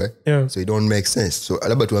 Unajua? Yeah. So it don't make sense. So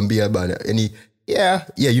labda tuambie bana yani yeah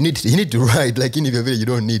you need to write, lakini if you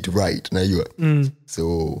don't need to write, unajua.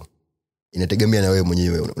 So inategemea na wewe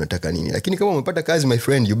mwenyewe unataka nini. Lakini kama umepata kazi my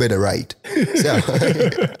friend, you better write. Sawa.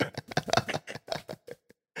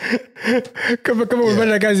 Kama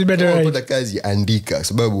umepata kazi better write. Umepata kazi andika,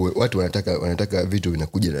 sababu watu wanataka vitu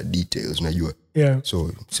vinakuja na details, unajua. Yeah.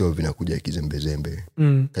 So vinakuja kizembezembe.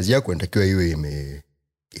 Kazi yako inatakiwa iwe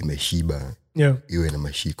imeshiba. Yeah. Iwe na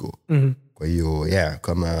mashiko. Kwa hiyo yeah,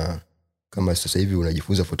 kama sasa hivi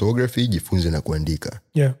unajifunza photography, jifunze na kuandika.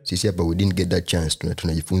 Yeah. Sisi hapa we didn't get that chance,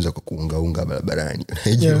 tunajifunza kwa kuunga barabarani.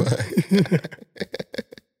 Unajua.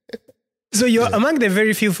 So you're among the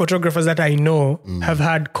very few photographers that I know have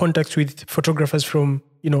had contacts with photographers from,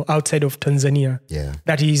 outside of Tanzania. Yeah.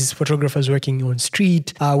 That is photographers working on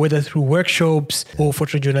street, whether through workshops or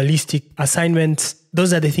photojournalistic assignments.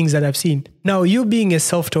 Those are the things that I've seen. Now, you being a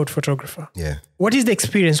self-taught photographer, what is the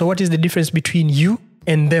experience or what is the difference between you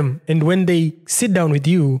and them? And when they sit down with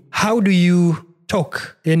you, how do you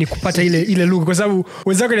talk? Yani kupata ile lugha, kwa sababu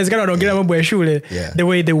wenzako inawezekana wanaongelea mambo ya shule, the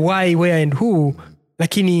way, the why, where and who.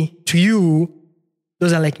 Lakini to you,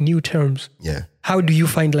 those are like new terms. Yeah. How do you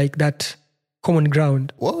find like that common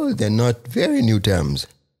ground? Well, they're not very new terms.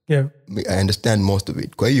 Yeah. I understand most of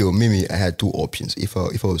it. Kwa hiyo mimi I had two options. If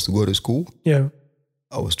I was to go to school,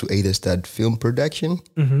 I was to either start film production.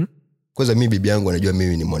 Kwanza mimi bibi yangu anajua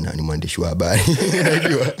mimi ni mwandishi wa habari.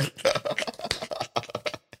 Unajua.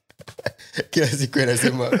 Kila siku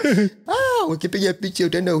anasema ukipiga picha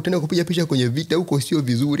utaenda kupiga picha kwenye vita huko sio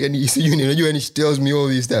vizuri, yani sijui unajua, yani she tells me all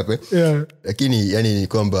this stuff. Lakini yani ni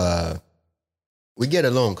kwamba we get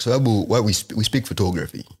along kwa sababu we speak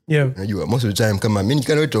photography. Unajua most of the time kama mimi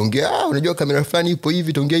nikana wewe tuongea, unajua kamera fulani ipo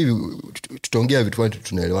hivi, tutaongea vitu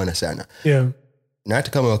tunaelewana sana. Na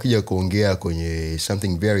hata kama wakija kuongea kwenye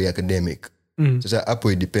something very academic, sasa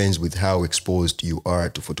hapo it depends with how exposed you are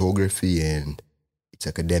to photography and its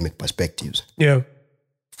academic perspectives.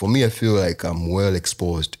 for me, I feel like I'm well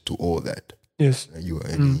exposed to all that. Yes. Unajua,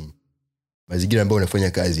 mazingira ambayo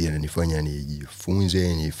nafanya kazi yananifanya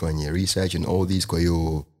nijifunze, nifanye research and all this. Kwa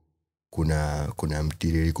hiyo kuna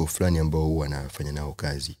mtiririko fulani ambao huwa nafanya nao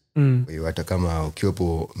kazi. Kwa hiyo hata kama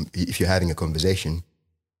ukiwepo, if you're having a conversation,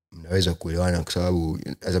 mnaweza kuelewana kwa sababu,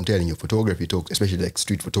 as I'm telling you, photography talks, especially like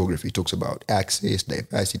street photography, talks about access,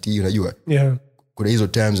 diversity, unajua. Yeah. Kuna hizo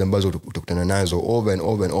terms ambazo utakutana nazo over and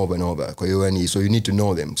over and over and over. Kwa hiyo yani, so you need to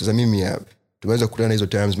know them. Sasa mimi tumeweza kukutana hizo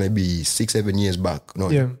terms maybe 6-7 years back.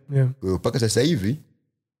 No? Yeah. Mpaka sasa hivi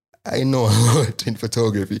I know a lot in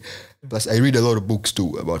photography. Plus I read a lot of books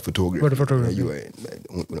too about photography.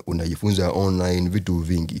 Unajifunza online vitu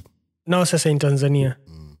vingi. Now sasa in Tanzania,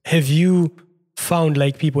 have you found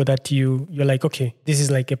like people that you're like, okay, this is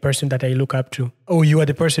like a person that I look up to, or you are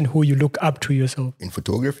the person who you look up to yourself in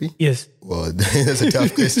photography? Yes. Well, that's a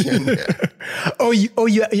tough question.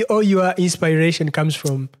 Your inspiration comes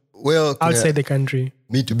from outside the country.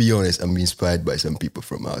 Me, to be honest, I'm inspired by some people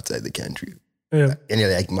from outside the country. Yeah. Yani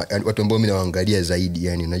like watu ambao mimi naangalia zaidi,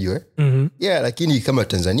 yani unajua. Yeah, lakini kama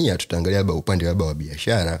Tanzania tutaangalia labda upande wa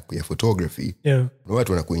biashara kwa photography. Yeah.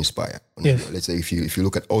 Watu wanakuinspire. Yes. Let's say if you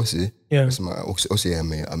look at Ose, Ose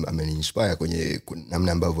ameni-inspire kwenye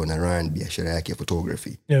namna ambavyo ana run biashara yake ya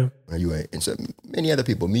photography. Yeah. Unajua, and so many other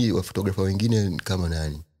people, me wa photographer wengine kama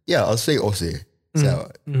nani. Yeah, I'll say Ose.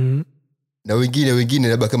 Sawa. Na wengine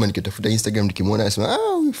labda kama nikitafuta Instagram nikimwona nasema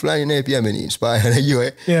huyu fulani naye pia ameni-inspire,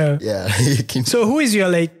 unajua. Yeah. So who is your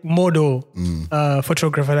like model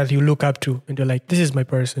photographer that you look up to and you're like, this is my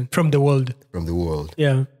person from the world? From the world.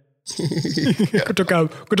 Yeah.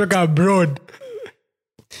 kutoka abroad.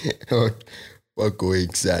 Wako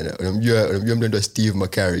wengi sana. Unamjua mtu wa Steve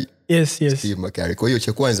McCurry? Yes. Steve McCurry. Kwa hiyo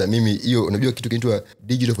cha kwanza mimi hiyo, unajua kitu kinaitwa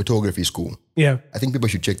Digital Photography School. Yeah. I think people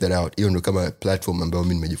should check that out. Hiyo ndio kama platform ambayo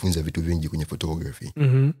mimi nimejifunza vitu vingi kwenye photography.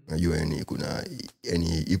 Unajua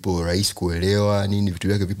yani ipo rahisi kuelewa nini, vitu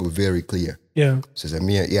vyake vipo very clear. Yeah. Sasa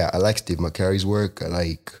mimi I like Steve McCurry's work. I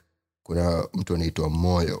like, kuna mtu anaitwa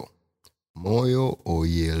Moyo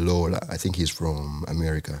Oyelola. I think he's from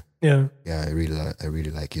America. Yeah. Yeah, I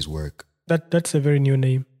really like his work. That's a very new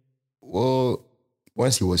name. Well,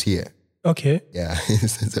 once he was here. Okay. Yeah.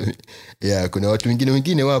 Yeah, kuna watu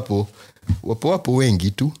wengine wapo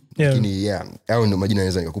wengi tu. Yeah. Lakini hao ndio majina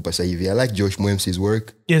naweza nikupa sasa hivi. I like Josh Mwemsi's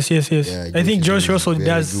work. Yes. Yeah, I think Josh also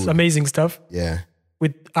does good. Amazing stuff. Yeah.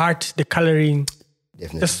 With art, the coloring.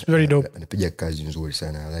 Definitely. That's very dope. Anapiga kazi nzuri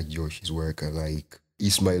sana. I like Josh's work. I like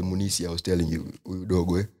Ismail Munisi, I was telling you,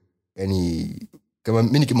 udogo. Yani kama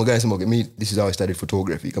mimi nikimwagana nasema okay, this is how I started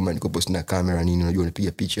photography. Kama niko post na camera nini, unajua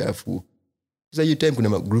nipiga picha afu sasa hiyo time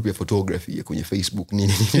kuna group ya photography kwenye Facebook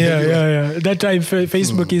nini. Yeah. That time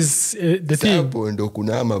Facebook is the thing. Hapo ndo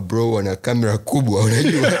kuna bro ana kamera kubwa,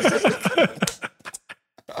 unajua.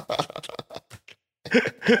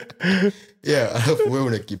 Yeah, afu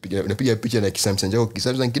wewe unapiga picha na Samsung yako,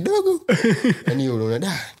 Samsung kidogo. Yani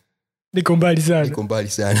unaona niko mbali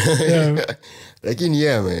sana. Yeah. Lakini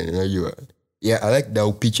man, unajua. Yeah, I like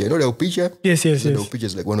Dau Picha. You know Dau Picha? Yes. Dau Picha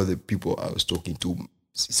is like one of the people I was talking to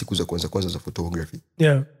siku za kwanza za photography.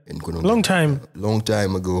 Yeah. Long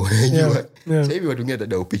time ago. Yeah. Sasa hivi watu wengine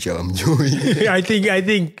Dau Picha wamjui. I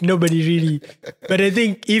think nobody really. But I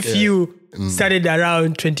think if you started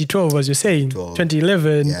around 2012, as you're saying,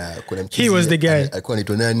 2011, he was the guy. Alikuwa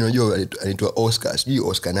anaitwa nani, unajua anaitwa Oscar. Sijui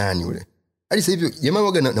Oscar nani yule. Hadi sasa hivi jamaa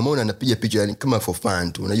waga namuona anapiga picha kama for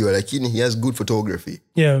fun tu, unajua, lakini he has good photography.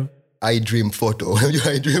 Yeah. I dream photo. Unajua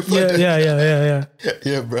I dream photo. Yeah.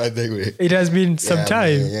 Yeah, brother. It has been some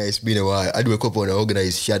time. Man, yeah, it's been a while. Hadi wekopo wana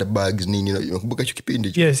organize shutterbugs nini, unakumbuka hicho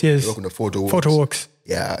kipindi? Yes. Kuna photo walks.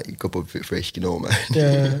 Yeah, ikopo fresh kinoma.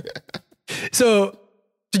 Yeah. So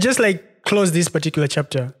to just like close this particular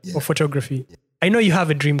chapter of photography, I know you have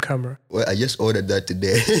a dream camera. Well, I just ordered that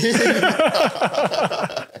today.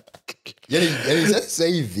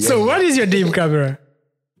 So what is your dream camera?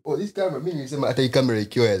 Oh, this camera, mimi nilisema hata hii camera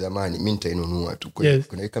ikiwa ya zamani mimi nitainunua tu.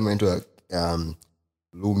 Kuna hii camera inaitwa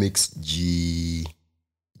Lumix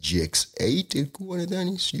GX8 ilikuwa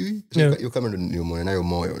nadhani, sijui. Hiyo camera ndio nimeona nayo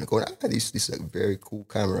moyo. Nikaona this is a very cool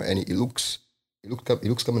camera and it looks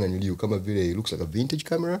kama naniliu, kama vile it looks like a vintage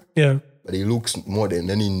camera. Yeah. But it looks modern,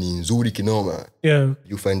 yani ni nzuri kinoma. Yeah.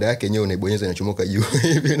 You find yake yenyewe unaibonyeza inachomoka juu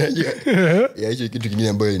hivi, unajua. Yeah, hicho kitu kingine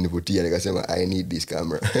ambayo ilinivutia, nikasema I need this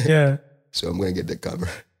camera. Yeah. So I'm going to get the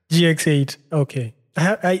camera. GX8. Okay.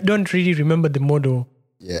 I don't really remember the model.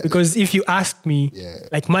 Yeah. Because if you ask me,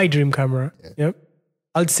 like my dream camera,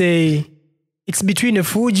 I'd say it's between a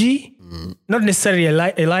Fuji, not necessarily a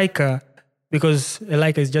Leica, because a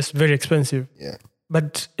Leica is just very expensive. Yeah.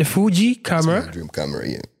 But a Fuji camera. That's my dream camera,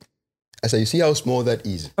 yeah. Asa, you see how small that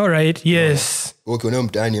is. All right. Yes. Ukiona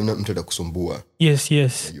mtaani mtu atakusumbua. Yes.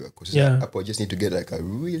 Yeah. I just need to get like a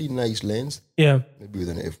really nice lens. Yeah. Maybe with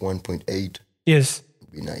an f1.8. Yes.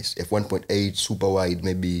 It'd be nice. F1.8 super wide,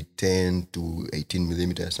 maybe 10 to 18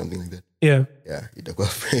 millimeters, something like that. Yeah. Yeah, itakuwa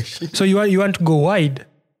fresh. So you want to go wide?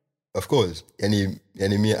 Of course. Yani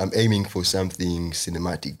me, I'm aiming for something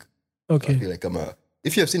cinematic. Okay. So I feel like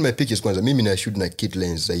if you have seen my pictures, kwanza, mimi na shoot na kit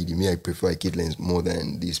lens zaidi. Me, I prefer a kit lens more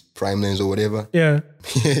than this prime lens or whatever. Yeah.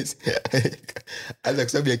 Yes. I like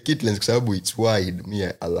sababu ya kit lens, sababu it's wide. Me,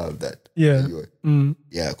 I love that. Yeah.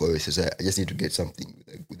 Yeah, because I just need to get something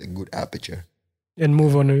with a good aperture. And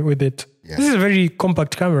move on with it. Yeah. This is a very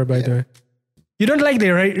compact camera, by the way. You don't like the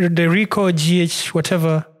Ricoh GH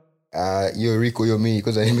whatever? Yo Ricoh, yo me,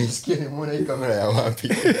 because nimesikia nimeona hii kamera ya wapi.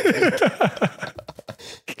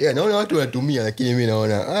 Yeah, naona watu wanatumia, lakini mimi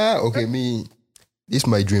naona okay, me, this is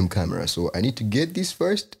my dream camera, so I need to get this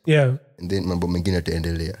first. Yeah. And then mambo mengine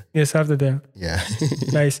yataendelea. Yes, after that. Yeah.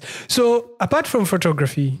 Nice. So apart from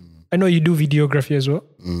photography, I know you do videography as well,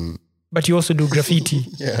 but you also do graffiti.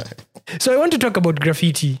 Yeah. So I want to talk about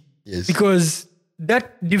graffiti. Yes. Because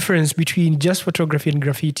that difference between just photography and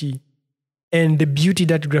graffiti and the beauty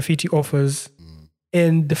that graffiti offers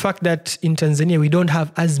and the fact that in Tanzania we don't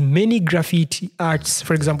have as many graffiti arts,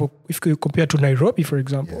 for example, if you compare to Nairobi, for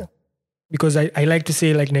example, because I like to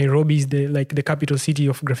say like Nairobi is the capital city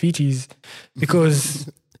of graffitis because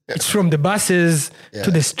it's from the buses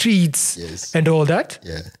to the streets and all that.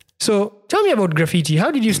 Yeah. So tell me about graffiti.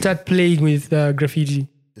 How did you start playing with graffiti?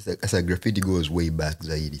 It's like graffiti goes way back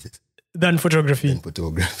zaidi. Than photography.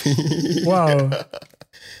 Wow.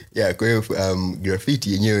 Yeah, kwa hiyo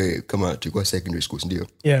graffiti yenyewe kama tulikuwa secondary school ndio.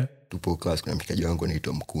 Yeah. Tupo class kuna mshikaji wangu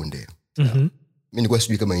anaitwa Mkunde. Mimi nilikuwa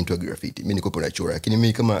sijui kama inaitwa graffiti. Mimi nilikuwa nachora. Lakini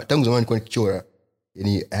mimi kama tangu zamani nilikuwa nikichora,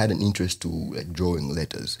 yani I had an interest to like drawing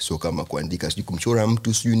letters. So kama kuandika sijui kumchora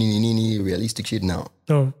mtu sijui nini realistic shit now.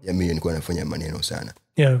 Ya mimi nilikuwa nafanya maneno sana.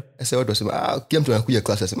 Yeah. Sasa watu wasema kila mtu anakuja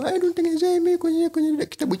class anasema I don't tengenezea mimi kwenye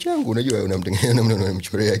kitabu changu, unajua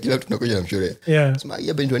unamchorea kila mtu anakuja anamchorea. Yeah. Sema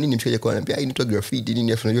hapa ndio nini mshikaji kwa anambia inaitwa graffiti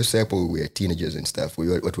nini, afu unajua sasa we are teenagers and stuff,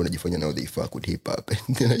 watu wanajifanya now they fuck with hip hop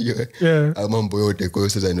unajua mambo yote, kwa hiyo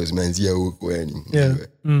sasa ndio zimeanzia huko yani.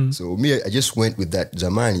 So me I just went with that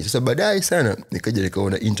zamani. Sasa baadaye sana nikaja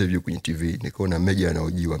nikaona interview kwenye TV, nikaona Meja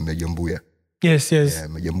anaojiwa, Meja Mbuya. Yes. Yeah,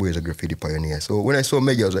 Meja Mbuya is a graffiti pioneer. So when I saw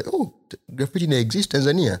Meja I was like, oh, graffiti na exist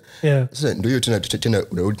Tanzania. Yeah. Sasa ndio hiyo tena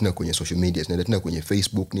unarudi tena kwenye social media, tena kwenye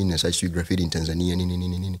Facebook nini na search graffiti in Tanzania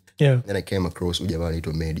nini. Yeah. Then I came across ujamaa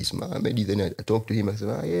anaitwa Medi. Medi, then I talked to him, I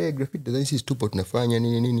said, yeah, graffiti Tanzania sisi tupo tunafanya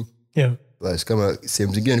nini. Yeah. Basi kama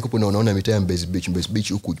sehemu zingine niko unaona mitaa ya Mbezi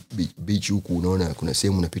Beach huku beach huku unaona kuna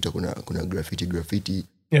sehemu unapita kuna graffiti.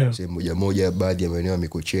 Yeah. Sehemu moja baadhi ya maeneo ya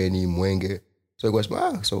Mikocheni, Mwenge. So I was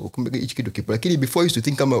so kumbe hichi kitu kipo, lakini before I used to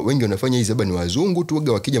think kama wengi wanafanya hizi labda ni wazungu tu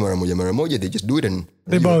waga wakija mara moja they just do it and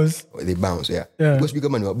they bounce. Yeah. Because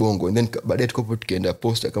kama ni wabongo, and then baadaye tukaenda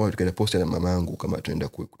posta na mama yangu kama tunaenda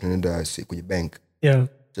kwenye bank. Yeah.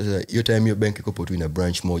 Sasa hiyo time hiyo bank iko tu ina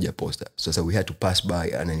branch moja posta. Sasa we had to pass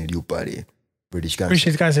by ananiliu pale British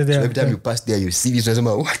Council there. So every time you pass there you see this,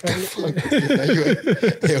 unasema what the fuck.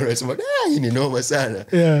 Unasema hii ni noma sana.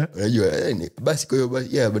 Yeah. Unajua basi kwa hiyo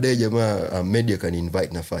yeah, baadaye jamaa media can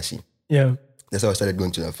invite nafasi. Yeah. That's how I started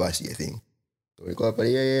going to nafasi, I think. So we got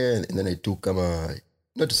pale and then I took kama,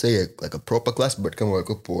 not to say like a proper class, but kama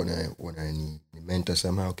walikopo wana ni mentor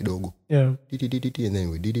somehow kidogo. Yeah. And then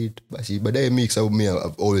we did it. Basi baadaye me, sababu me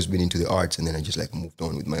I've always been into the arts, and then I just like moved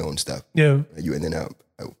on with my own stuff. Yeah. And then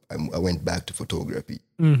I went back to photography.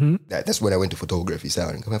 That's when I went to photography.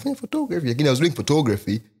 Sawa, nikafanya photography. Again, I was doing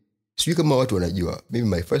photography. Sijui kama watu wanajua. Maybe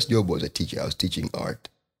my first job was a teacher. I was teaching art.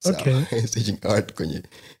 Okay. I was teaching art kwenye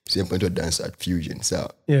sehemu dance art fusion.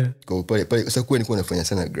 Sawa. Yeah. Kwa pale sasa kwa nilikuwa nafanya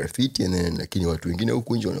sana graffiti, and then lakini watu wengine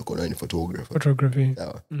huko nje wanakuwa ni photography.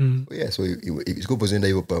 Sawa. Yeah, so isikopo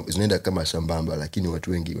zinaenda kama sambamba, lakini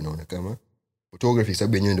watu wengi wanaona kama photography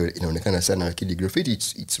sababu yenyewe ndio inaonekana sana, lakini graffiti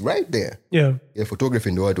it's right there. Yeah. Yeah,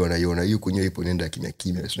 photography ndio watu wanaiona, hiyo kwenyewe ipo nenda kimya.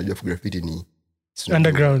 Unajua graffiti ni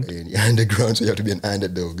underground. Underground, so you have to be an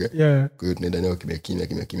underdog. Yeah. Kwa hiyo tunaenda nao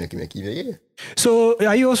kimya. Yeah. So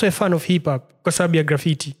are you also a fan of hip hop kwa sababu ya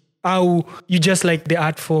graffiti? Au you just like the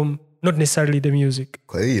art form, not necessarily the music?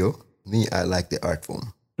 Kwa hiyo me I like the art form.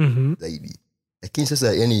 Zaidi. Lakini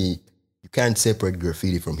sasa yani you can't separate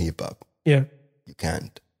graffiti from hip hop. Yeah. You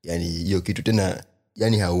can't. Yani hiyo kitu tena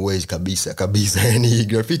yani hauwezi kabisa. Yani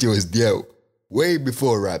graffiti was there way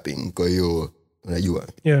before rapping. Kwa hiyo unajua.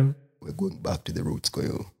 Yeah. We're going back to the roots. Kwa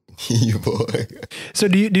hiyo So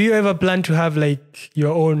do you ever plan to have like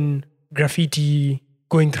your own graffiti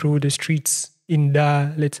going through the streets in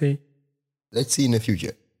Dar, let's say? let's see in the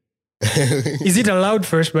future. Is it allowed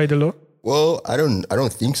first by the law? Well, I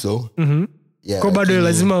don't think so. Yeah. Kwa bado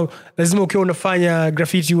lazima ukiwa unafanya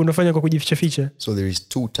graffiti unafanya kwa kujificha ficha. So there is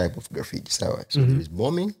two type of graffiti, sawa. So there is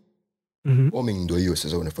bombing. Bombing ndio hiyo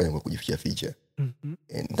sasa unafanya kwa kujificha ficha.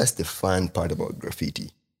 And that's the fun part about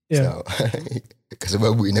graffiti. Yeah. So, kwa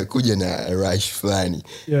sababu inakuja na rush fulani.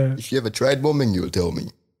 Yeah. If you ever tried bombing, you'll tell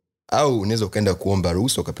me. Au unaweza ukaenda kuomba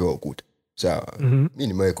ruhusa ukapewa ukuta. Sawa. Mimi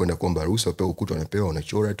nimewahi kwenda kuomba ruhusa upewa ukuta, unapewa,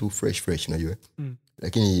 unachora tu fresh unajua.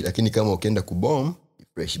 Lakini kama ukienda kubomb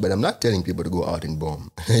fresh, but I'm not telling people to go out and bomb.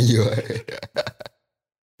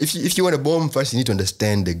 If you want to bomb, first you need to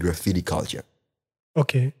understand the graffiti culture.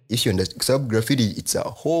 Okay. If you understand, because graffiti, it's a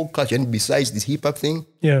whole culture, and besides this hip hop thing,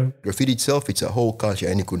 graffiti itself, it's a whole culture.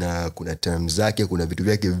 Yani kuna terms zake, kuna vitu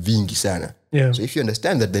vyake vingi sana. So if you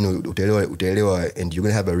understand that, then utaelewa, and you're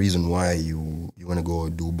gonna have a reason why you wanna go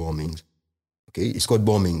do bombings. Okay, it's called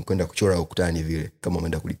bombing, kwenda kuchora ukutani vile kama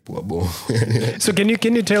umeenda kulipua bomb. So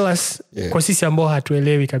can you tell us, kwa sisi ambao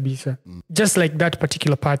hatuelewi kabisa, just like that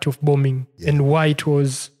particular part of bombing and why it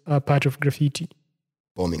was a part of graffiti?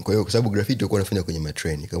 Bombing, kwa hiyo kwa sababu graffiti walikuwa wanafanya kwenye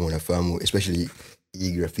matreni kama unafahamu, especially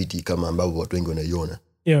hii graffiti kama ambavyo watu wengi wanaiona.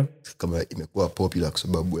 Kama imekuwa popular kwa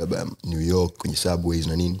sababu labda New York kwenye subways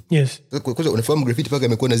na nini. Kwa sababu unafahamu graffiti paka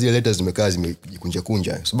imekuwa na zile letters zimekaa zimejikunja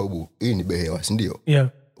kwa sababu hii ni behewa, si ndio?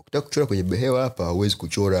 Ukitaka kuchora kwenye behewa hapa huwezi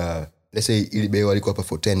kuchora, let's say ili behewa liko hapa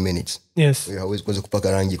for 10 minutes. Kwa hiyo huwezi kwanza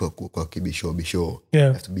kupaka rangi kwa kibisho. You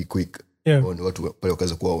have to be quick. Watu pale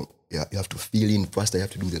wakaanza kuwa you have to fill in faster, you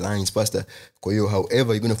have to do the lines faster. Kwa hiyo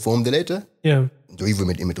however you're going to form the letter, ndio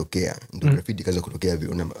hivyo imetokea. Ndio graffiti kaanza kutokea hivyo,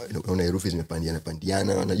 unaona herufi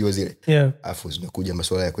zimepandiana unajua zile. Afu zinakuja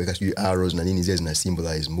masuala ya kuweka sijui arrows na nini, zile zina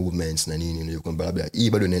symbolize movements na nini, unajua kwamba labda hii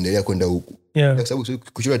bado inaendelea kwenda huku. Kwa sababu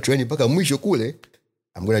kuchora trend mpaka mwisho kule,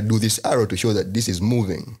 I'm going to do this arrow to show that this is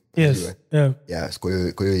moving. Yes, kwa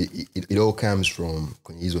hiyo it all comes from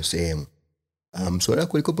kwenye hizo sehemu. So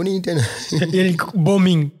lako liko nini tena? Yani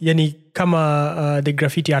bombing, yani kama the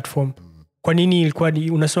graffiti art form. Kwa nini ilikuwa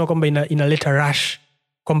unasema kwamba inaleta rush,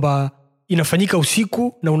 kwamba inafanyika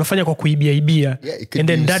usiku na unafanya kwa kuibia and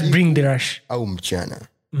then that bring the rush? Au mchana.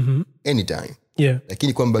 Anytime.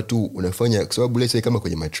 Lakini kwamba tu unafanya kwa sababu let's say kama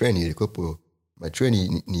kwenye matreni ilikuwa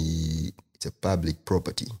matreni ni it's a public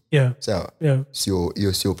property. Sawa.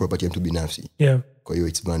 Sio property ya mtu binafsi. Kwa hiyo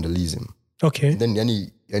it's vandalism. Okay. And then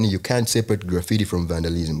yani you can't separate graffiti from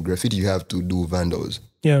vandalism. Graffiti you have to do vandals.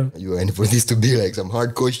 And for this to be like some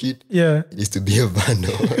hardcore shit, it needs to be a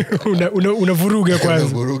vandal. Unavuruga kwanza.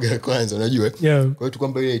 Unavuruga kwanza, unajua. Kwa hiyo tu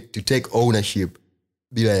kwamba ile to take ownership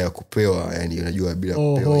bila ya kupewa, yani unajua bila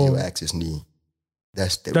kupewa hiyo access ni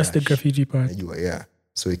that's the graffiti part. Unajua,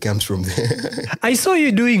 so it comes from there. I saw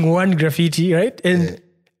you doing one graffiti, right? And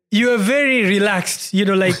you were very relaxed,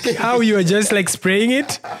 like how you were just like spraying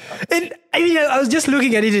it. And I mean, I was just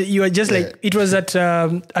looking at it. You were just like, it was at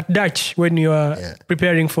Dutch when you were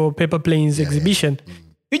preparing for Paper Planes exhibition.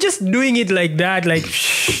 You're just doing it like that, like,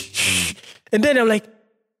 and then I'm like,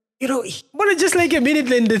 but just like a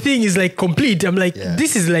minute and the thing is like complete. I'm like,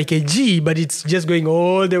 this is like a G, but it's just going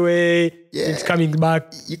all the way. It's coming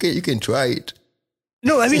back. You can try it.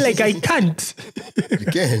 No, I mean, like, I can't. You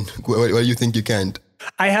can. Why do you think you can't?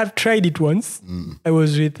 I have tried it once. I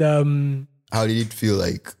was with how did it feel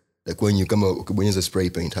like when you come out when you spray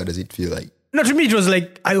paint? How does it feel like? No, to me it was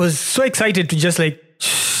like I was so excited to just like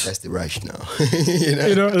that's the rush now.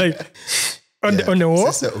 Like on the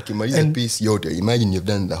wall. Sasa ukimaliza piece yote, imagine you've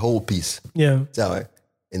done the whole piece. Sawa.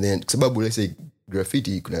 And then sababu let's say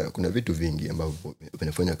graffiti kuna vitu vingi ambavyo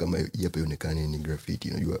vinafanya kama hapa ionekane ni graffiti,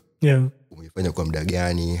 unajua. Umefanya kwa muda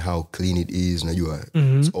gani, how clean it is, unajua.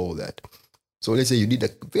 It's all that. So let's say you did a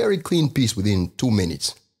very clean piece within 2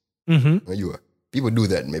 minutes. Unajua, people do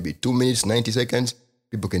that maybe 2 minutes 90 seconds.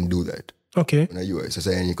 People can do that. Okay. Unajua,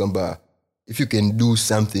 sasa yani kwamba if you can do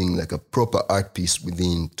something like a proper art piece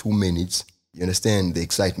within 2 minutes, you understand the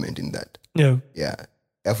excitement in that.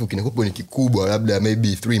 Alafu kinakuwa ni kikubwa labda maybe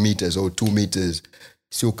 3 meters or 2 meters.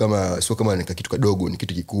 Sio kama ni kitu kadogo, ni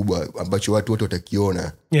kitu kikubwa ambacho watu wote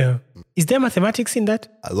watakiona. Is there mathematics in that?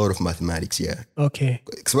 A lot of mathematics, Okay.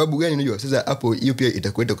 Kwa sababu gani unajua? Sasa hapo hiyo pia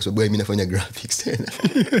itakwenda kwa sababu mimi nafanya graphics tena.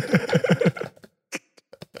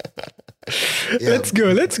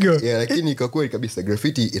 Let's go. Lakini kwa kweli kabisa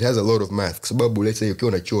graffiti it has a lot of math. Kwa sababu let's say ukiwa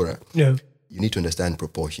unachora, you need to understand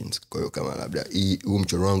proportions. Kwa hiyo kama labda huu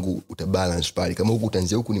mchoro wangu utabalance pale. Kama huku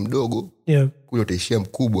utaanzia huku ni mdogo, kule utaishia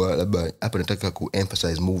mkubwa, labda hapa nataka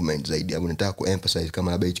ku-emphasize movement zaidi. Au nataka ku-emphasize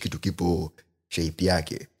kama labda hichi kitu kipo shape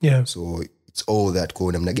yake. So it's all that.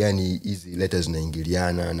 Kwa namna gani hizi letters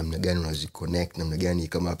zinaingiliana, namna gani unaziconnect, namna gani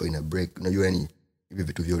kama hapa ina break. Unajua yani hivi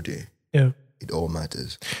vitu vyote Yeah. It all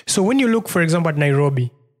matters. So when you look, for example, at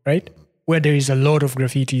Nairobi, right, where there is a lot of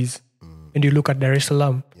graffitis, and you look at Dar es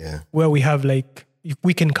Salaam, where we have like,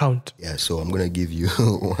 we can count. Yeah, so I'm going to give you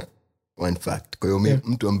one fact. Kwa hiyo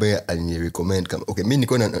mtu ambaye alinirecommend kama okay, mimi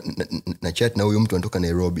niko na chat na huyo mtu anatoka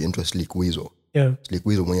Nairobi, anaitwa Slick Weasel. Yeah. Slick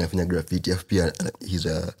Weasel mwenye anafanya graffiti, afu pia he's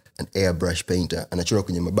an airbrush painter, anachora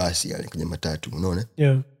kwenye mabasi yani kwenye matatu, unaona?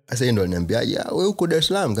 Yeah. Sasa yeye ndo aliniambia, "Yeah, wewe uko Dar es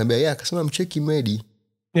Salaam?" Nikamwambia, akasema mcheki Medi.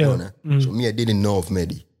 Yeah. So me I didn't know of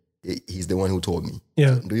Medi. He's the one who told me.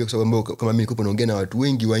 Yeah. Ndio hiyo kwa sababu kama mimi niko naongea na watu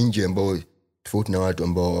wengi wa nje ambao tofauti na watu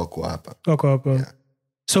ambao wako hapa. Yeah.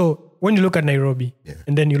 So when you look at Nairobi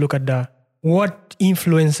and then you look at Dar, what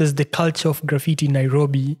influences the culture of graffiti in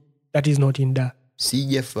Nairobi that is not in Dar?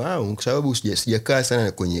 Sijafahamu kwa sababu sijakaa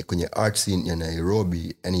sana kwenye art scene ya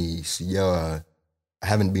Nairobi, yani I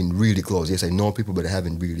haven't been really close. Yes, I know people but I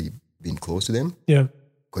haven't really been close to them. Yeah.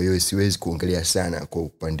 Kwa hiyo siwezi kuongelea sana kwa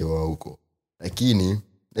upande wa huko. Lakini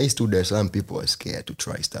nice to Dar es Salaam people are scared to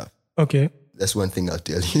try stuff. Okay. That's one thing I'll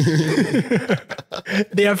tell you.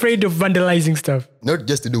 They're afraid of vandalizing stuff. Not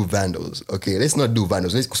just to do vandals. Okay, let's not do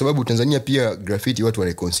vandals. Kwa sababu Tanzania pia graffiti watu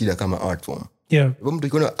wanaconsider kama art form. Yeah. Mtu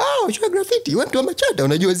ikiona unachora graffiti, wewe mtu wa machata,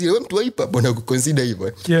 unajua zile wewe mtu wa hip hop wanakuconsider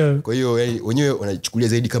hivyo. Yeah. Kwa hiyo wenyewe wanachukulia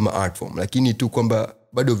zaidi kama art form, lakini tu kwamba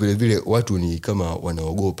bado vile vile watu ni kama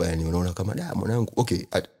wanaogopa, yani wanaona kama mwanangu. Okay,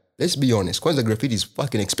 let's be honest. Kwanza graffiti is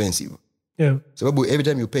fucking expensive. Yeah. Sababu every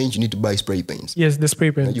time you paint you need to buy spray paints. Yes, the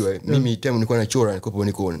spray paints. Unajua mimi time nilikuwa nachora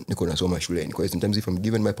niko nasoma shuleni. Kwa hiyo sometimes if I'm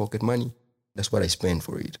given my pocket money, that's what I spend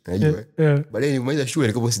for it. Unajua? Yeah. But then nimaliza shule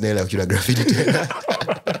nilikuwa sina hela ya kuchora graffiti tena.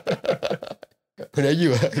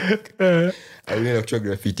 Unajua? Alienda kuchora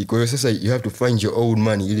graffiti. Kwa hiyo sasa you have to find your own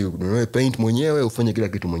money ili ununue paint mwenyewe, ufanye kila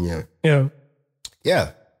kitu mwenyewe. Yeah.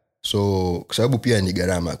 Yeah. So kwa sababu pia ni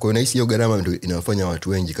gharama. Kwa hiyo nahisi hiyo gharama ndio inawafanya watu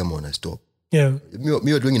wengi kama wana stop. Yeah.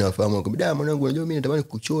 Mimi watu wengi nawafahamu kwamba mwanangu unajua mimi natamani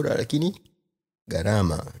kuchora lakini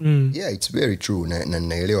gharama. Yeah, it's very true na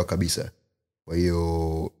naelewa kabisa. Kwa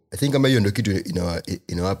hiyo I think kama hiyo ndio kitu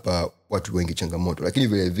inawapa watu wengi changamoto, lakini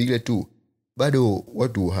vile vile tu bado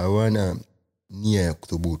watu hawana nia ya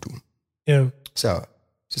kuthubutu. Yeah. Sawa.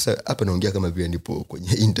 Sasa hapa naongea kama vile nipo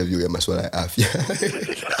kwenye interview ya masuala ya afya.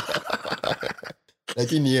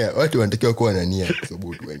 Lakini watu wanatakiwa kuwa na nia ya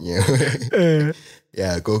kuthubutu wenyewe.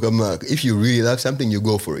 Yeah, kwa kama if you really love something you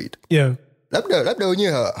go for it. Yeah. Labda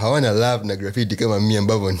wenyewe hawana love na graffiti kama mimi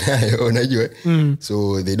ambavyo nayo, unajua.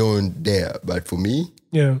 So they don't dare, but for me,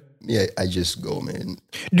 I just go, man.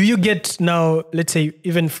 Do you get now, let's say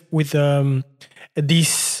even with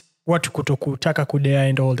this watu kutokutaka kudea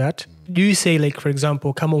and all that, do you say like for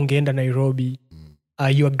example kama ungeenda Nairobi,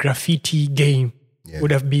 your graffiti game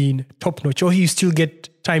would have been top notch, or you still get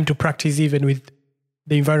time to practice even with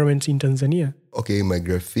the environment in Tanzania? Okay, my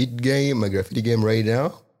graffiti game right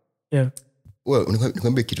now. Yeah. Well,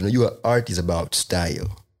 nikwambia kitu, unajua art is about style.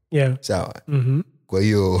 Yeah. Sawa. Kwa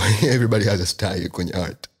hiyo everybody has a style kwenye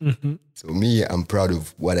art. So me, I'm proud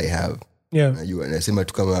of what I have. Yeah. Unajua, nasema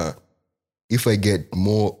tu kama if I get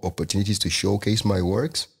more opportunities to showcase my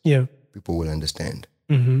works, people will understand.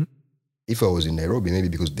 If I was in Nairobi, maybe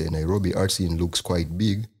because the Nairobi art scene looks quite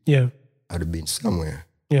big, I'd have been somewhere.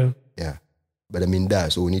 Yeah. But I'm in Dar,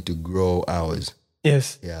 so we need to grow ours.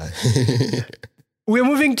 Yes. Yeah. We're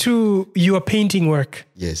moving to your painting work.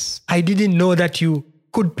 Yes. I didn't know that you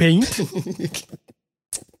could paint.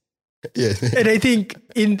 Yes. And I think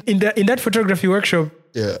in that photography workshop,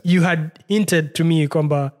 you had hinted to me,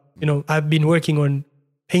 kwamba, I've been working on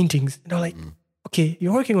paintings. And I'm like, okay,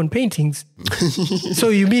 you're working on paintings. So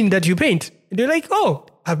you mean that you paint? And they're like, oh,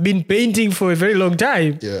 I've been painting for a very long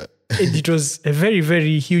time. Yeah. And it was a very,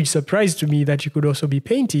 very huge surprise to me that you could also be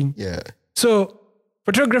painting. Yeah. So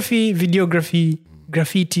photography, videography,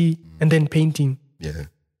 graffiti, and then painting. Yeah.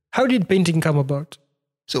 How did painting come about?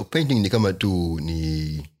 So painting ni kama tu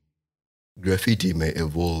ni graffiti may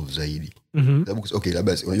evolve zaidi. Okay,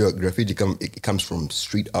 labda unajua graffiti it comes from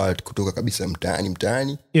street art kutoka kabisa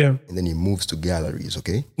mtaani. Yeah. And then it moves to galleries,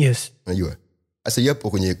 okay? Yes. Unajua. Sasa yapo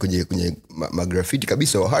kwenye graffiti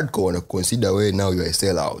kabisa wa hardcore wana consider we now you are a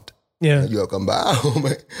sellout. Yeah. Unajua kwamba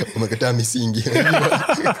umekataa misingi.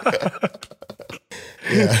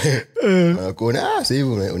 Kuna sasa hivi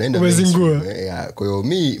unaenda umezingua. Kwa hiyo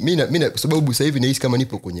mimi kwa sababu sasa hivi nahisi kama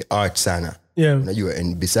nipo kwenye art sana. Unajua,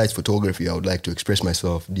 and besides photography I would like to express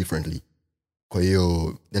myself differently. Kwa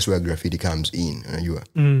hiyo that's where graffiti comes in, unajua.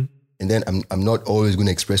 And then I'm not always going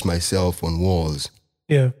to express myself on walls.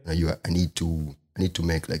 Yeah. Unajua, I need to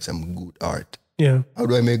make like some good art. Yeah. How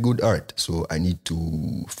do I make good art? So I need to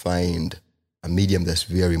find a medium that's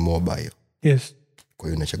very mobile. Yes. Kwa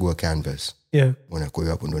hiyo nachagua canvas. Yeah. Kwa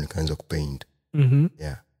hiyo hapo ndo nikaanza kupaint.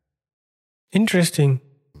 Yeah. Interesting.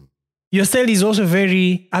 Your style is also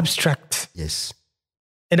very abstract. Yes.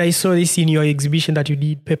 And I saw this in your exhibition that you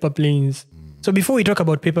did, Paper Planes. So before we talk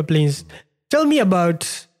about Paper Planes, tell me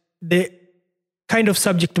about the kind of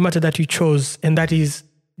subject matter that you chose, and that is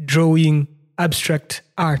drawing abstract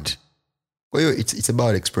art. Kwa hiyo it's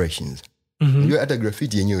about expressions. Unajua hata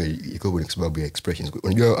graffiti yenyewe iko kwa sababu ya expressions.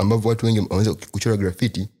 Unajua ambavyo watu wengi wanaweza kuchora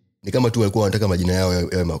graffiti ni kama tu walikuwa wanataka majina yao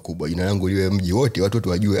yawe makubwa. Jina langu liwe mji wote, watu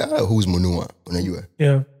wajue who's Munuwa, unajua.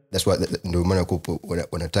 Yeah. That's why ndio maana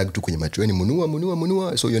wana tag tu kwenye matreni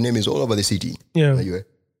Munuwa, so your name is all over the city. Yeah. Unajua.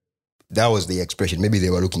 That was the expression. Maybe they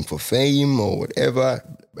were looking for fame or whatever,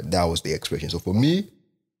 but that was the expression. So for me,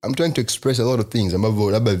 I'm trying to express a lot of things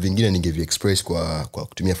ambavyo labda vingine ningevi-express kwa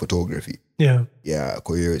kutumia photography. Yeah. Yeah,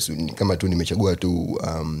 kwa hiyo kama tu nimechagua tu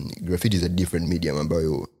graffiti is a different medium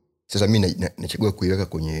ambayo sasa mimi nachagua kuiweka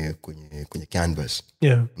kwenye canvas.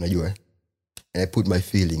 Yeah. Unajua? And I put my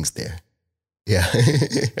feelings there. Yeah.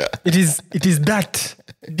 It is that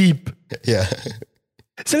deep. Yeah.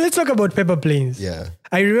 So let's talk about Paper Planes. Yeah.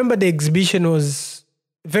 I remember the exhibition was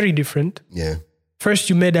very different. Yeah. First,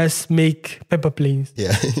 you made us make paper planes.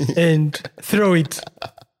 Yeah. And throw it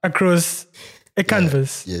across a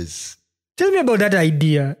canvas. Yeah. Yes. Tell me about that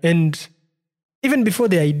idea. And even before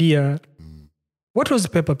the idea, what was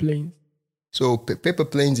paper planes? So paper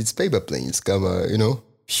planes, it's paper planes. Kama,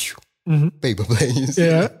 paper planes.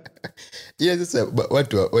 Yeah. Yes, but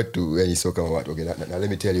watu yani so kama watu. Okay, now let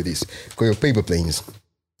me tell you this. Kwa hiyo paper planes.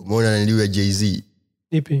 Umeona niliwa Jay-Z.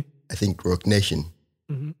 Ipi? I think Rock Nation.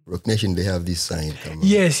 Rock Nation, they have this sign.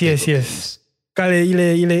 Yes. Kale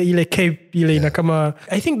ile cape ile ina kama,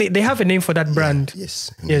 I think they have a name for that brand.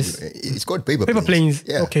 Yes. It's called paper planes.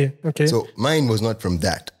 Yeah. Okay. So mine was not from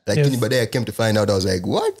that. Like Yes. baadaye I came to find out, I was like,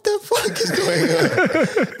 what the fuck is going on?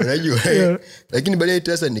 Unajua? Yeah. Lakini baadaye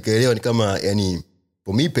sasa nikaelewa ni kama yani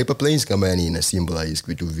for me paper planes kama yani ina symbolize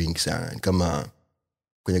vitu vingi sana. Kama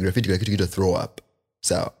kwenye graffiti kuna kitu throw up.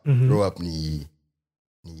 Sawa. Throw up ni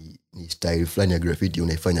style fulani ya graffiti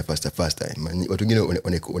unaifanya faster. Watu wengine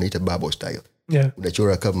wanaita bubble style. Yeah.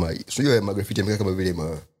 Unachora kama sio graffiti yamekaa kama vile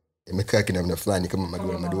yamekaa kinamna fulani kama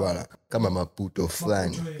maduara kama maputo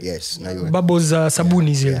fulani. Yes, na hiyo bubbles za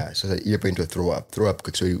sabuni zile. Yeah, so ile point to throw up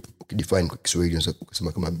kwa Kiswahili ukidefine kwa Kiswahili unaweza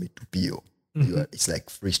kusema kama mitupio. It's like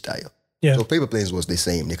freestyle. Yeah. So paper planes was the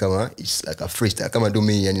same. Ni kama it's like a freestyle. Kama do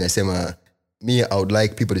me yani nasema me, I would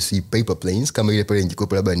like people to see paper planes kama ile pale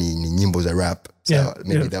njikopo labda ni nyimbo za rap. So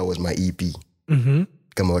maybe that was my EP.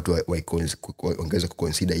 Kama watu wangeweza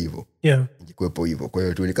kuconsider hivyo. Yeah. Njikopo hivyo. Kwa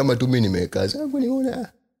hiyo tu kama tu mimi nimekaa zangu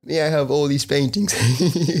niona me, I have all these paintings.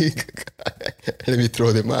 Let me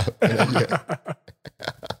throw them up.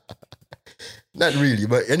 Not really,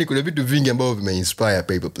 but yani kuna vitu vingi ambavyo vimeinspire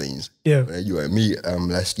paper planes. Yeah. Unajua me,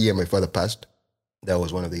 last year my father passed. That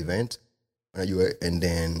was one of the events. Unajua, and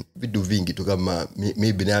then vitu vingi tu kama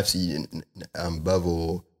mi binafsi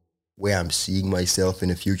ambavyo where I'm seeing myself in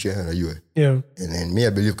the future. Unajua. Yeah. And then me, I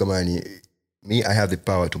believe kama ni me, I have the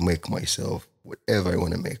power to make myself whatever I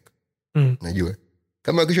want to make. Unajua.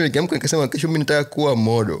 Kama kesho nikiamka nikasema kesho mimi nataka kuwa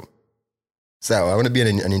model. So I want to be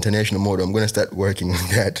an international model. I'm going to start working on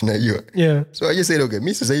that. Unajua. Yeah. So I just said, okay,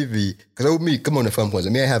 mi sasa hivi because me kama unafahamu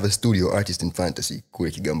kwanza, me I have a studio Artist in Fantasy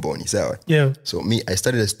kule Kigamboni, sawa? Yeah. So me I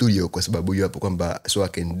started a studio kwa sababu hiyo hapo kwamba so I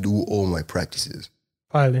can do all my practices.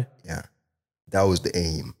 Pale. Yeah. That was the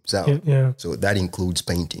aim. So Yeah. so that includes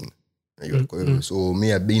painting. So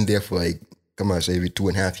me I've been there for like kama sasa hivi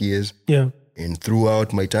 2.5 years. Yeah. And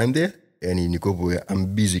throughout my time there, I'm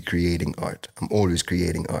busy creating art. I'm always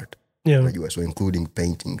creating art. Yeah. So including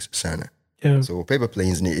paintings sana. Yeah. So paper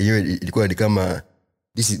planes ilikuwa ni kama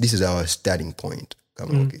this is our starting point.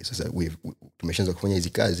 Kama okay, sasa tumeshaanza kufanya hizi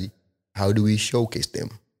kazi, how do we showcase them?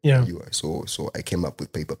 Yeah. So I came up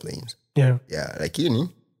with paper planes. Yeah. Yeah, lakini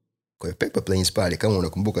kwa paper planes pale kama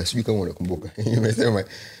unakumbuka, sijui kama unakumbuka. Nimesema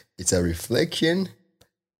it's a reflection.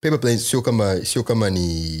 Paper planes sio kama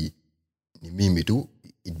ni mimi tu.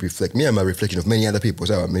 It reflects me. I'm a reflection of many other people.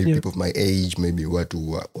 So maybe people of my age, maybe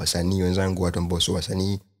watu wasanii wenzangu, watu ambao sio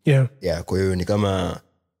wasanii. Yeah. Yeah, kwa hiyo ni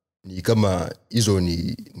kama hizo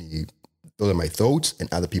ni those are my thoughts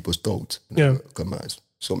and other people's thoughts. Yeah.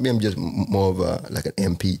 So me, I'm just more of like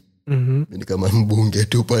an MP. Ni kama mbunge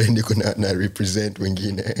tu pale niko na represent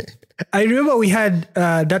wengine. I remember we had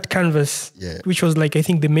that canvas, which was like, I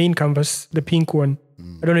think the main canvas, the pink one.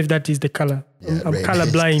 I don't know if that is the color. Yeah, I'm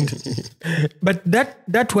colorblind. But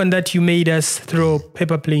that one that you made us throw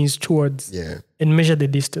paper planes towards and measure the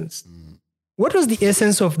distance. What was the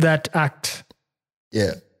essence of that act?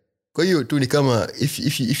 Yeah. Kwa hiyo tu ni kama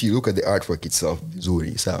if you look at the artwork itself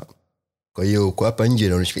vizuri, sawa. Kwa hiyo kwa hapa nje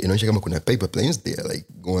inaonyesha kama kuna paper planes they are like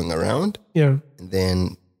going around. Yeah. And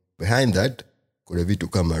then behind that kuna vitu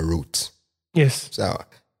kama roots. Yes. Sawa.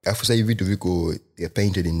 Afu sasa hivi vitu viko they're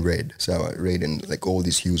painted in red. Sawa, red and like all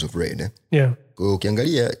these hues of red. Yeah. Kwa hiyo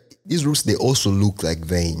ukiangalia these roots they also look like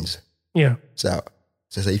veins. Yeah. Sawa.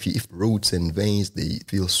 Sasa if roots and veins they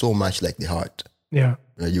feel so much like the heart. Yeah.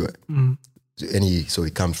 Unajua? So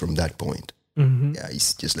it comes from that point. Yeah,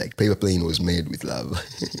 it's just like paper plane was made with love.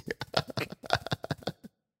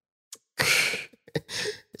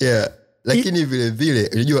 Yeah, lakini vile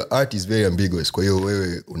unajua art is very ambiguous. Kwa hiyo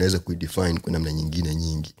wewe unaweza kuidefine kwa namna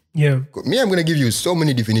nyingi. Yeah. Me I'm going to give you so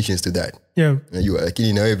many definitions to that. Yeah. Unajua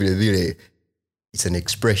lakini na wewe vile it's an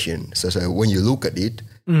expression. So when you look at it,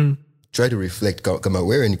 try to reflect kama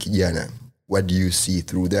wewe ni kijana, what do you see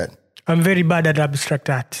through that? I'm very bad at abstract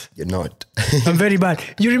art. You're not. I'm very bad.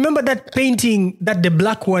 You remember that painting, the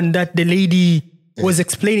black one that the lady was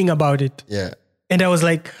explaining about it? Yeah. And I was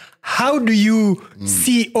like, how do you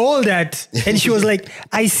see all that? And she was like,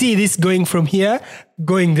 I see this going from here,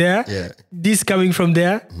 going there, this coming from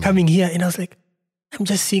there, coming here. And I was like, I'm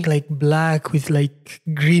just seeing like black with like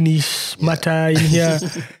greenish matter in here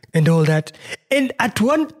and all that. And at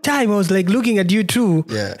one time I was like looking at you too.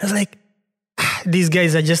 Yeah. I was like, these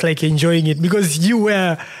guys are just like enjoying it because you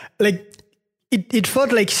were like, it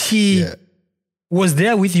felt like she was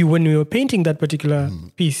there with you when we were painting that particular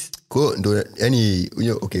piece. Cool. Ndo yani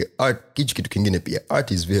okay, art kitu kingine pia.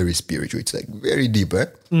 Art is very spiritual. It's like very deep, eh?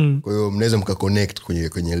 Kwa hiyo mnaweza mkaconnect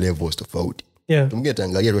kwenye levels tofauti. Yeah. Mwingine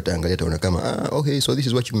ataangalia taona kama okay, so this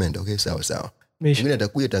is what you meant. Okay, sawa. Mwingine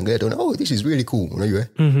atakuja taangalia taona oh, this is really cool, unajua?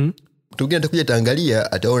 Mtu mwingine atakuja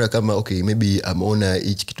taangalia ataona kama okay, maybe ameona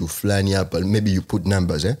hichi kitu fulani hapa, maybe you put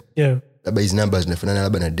numbers, eh? Yeah. Labda hizo numbers zinafanana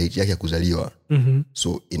labda na date yake ya kuzaliwa.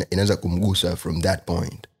 So inaanza kumgusa from that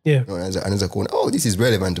point. Yeah. Anaanza kuona oh, this is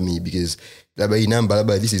relevant to me because labda hii number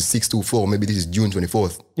labda this is 624, maybe this is June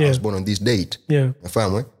 24th. I was born on this date. Yeah.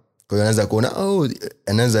 Nafahamu, eh? Kwa hiyo anaanza kuona oh,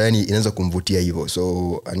 inaanza kumvutia hivyo.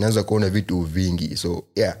 So anaanza kuona vitu vingi. So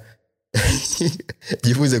yeah.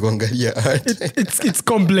 Jifunze kuangalia art. It's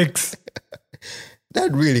complex.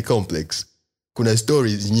 That really complex. Kuna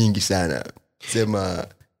stories nyingi sana. Sema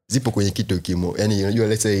zipo kwenye kitu kimo. Yani unajua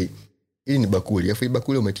let's say hili ni bakuli. Afu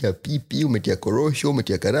bakuli umetia pipi, umetia korosho,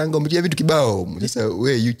 umetia karanga, umetia vitu kibao. Sasa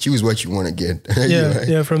you choose what you want to get.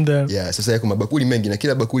 Yeah, from there. Yeah, sasa yako mabakuli mengi na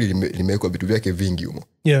kila bakuli limewekwa vitu vyake vingi humo.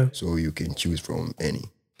 Yeah. So you can choose from any.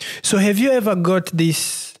 So have you ever got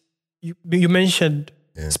this you mentioned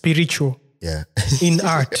spiritual in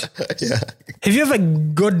art? Yeah. Have you ever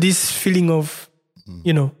got this feeling of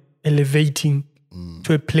elevating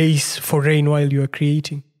to a place for rain while you are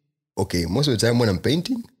creating? Okay, most of the time when I'm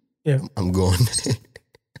painting, I'm gone.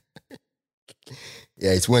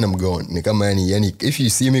 Yeah, it's when I'm gone. Ni kama yani if you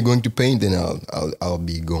see me going to paint, then I'll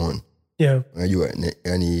be gone. Yeah. Unajua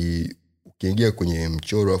yani ukiingia kwenye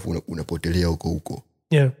mchoro afu unapotelea huko.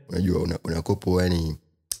 Yeah. Unajua unakopo yani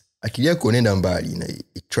akili yako inaenda mbali na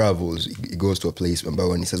it travels, it goes to a place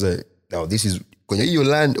ambayo ni sasa now this is kwenye hiyo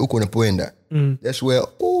land huko unapoenda. That's where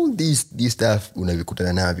all these stuff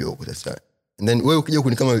unavikutana navyo huko sasa. And then wewe ukija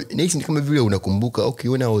kuni kama vile unakumbuka okay,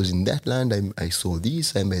 when I was in that land I saw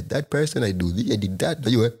this, I met that person, I did that.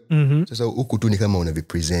 Unajua? Sasa huku tu ni kama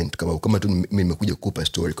unavipresent kama tu mimi nimekuja kukupa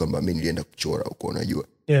story kwamba mimi nilienda kuchora huko, unajua?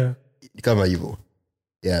 Yeah. Kama hivyo.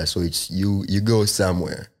 Yeah, so it's you go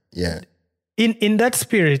somewhere. Yeah. In that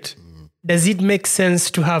spirit, does it make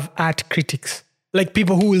sense to have art critics? Like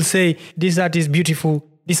people who will say this art is beautiful,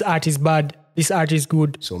 this art is bad, this art is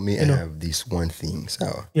good. So I have this one thing,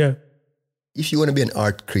 so yeah. If you want to be an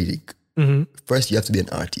art critic, first you have to be an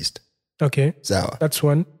artist. Okay. So that's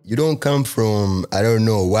one. You don't come from I don't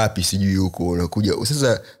know wapi sijui huko unakuja.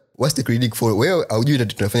 Sasa what's the critic for? Wewe haujui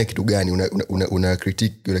tunafanya kitu gani, una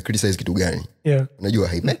criticize kitu gani? Yeah.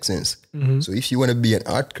 Unajua it makes sense. So if you want to be an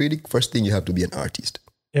art critic, first thing you have to be an artist.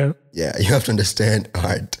 Yeah. Yeah, you have to understand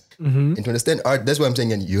art. And to understand art, that's what I'm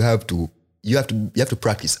saying, and you have to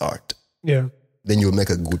practice art. Yeah. Then you'll make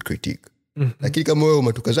a good critique. Lakini kama wewe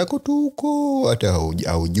umetoka zako tu huko hata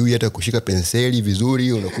haujui hata kushika penseli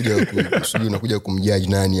vizuri, unakuja kumjudge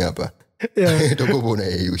nani hapa? Yeah. Utakopo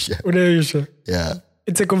unayeyusha. Yeah.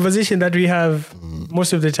 It's a conversation that we have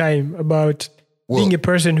most of the time about being a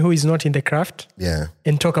person who is not in the craft. Yeah.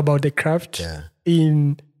 And talk about the craft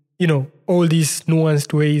in all these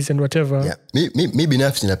nuanced ways and whatever. Yeah. Me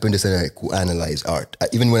binafsi napenda sana ku-analyze art.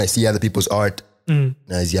 Even when I see other people's art,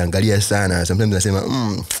 naziangalia sana. Sometimes nasema,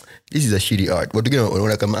 this is a shitty art. But again,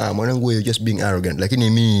 unaona kama mwanangu you're just being arrogant. Lakini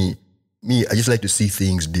me I just like to see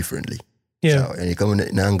things differently. Yeah. So, yani kama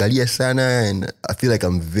naangalia sana and I feel like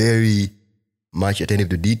I'm very much attentive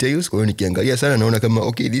to details. Kwa hiyo nikiangalia sana naona kama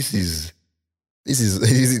okay, this is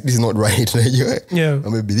not right. Yeah.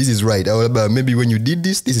 Or maybe this is right. Or maybe when you did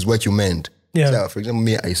this is what you meant. Yeah. So, for example,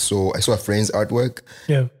 me, I saw a friend's artwork.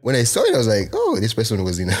 Yeah. When I saw it, I was like, oh, this person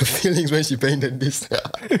was in her feelings when she painted this.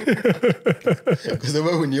 Because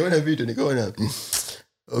when you want vitu nikaona,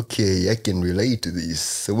 okay, I can relate to this.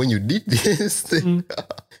 So when you did this,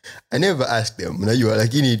 I never asked them. Unajua,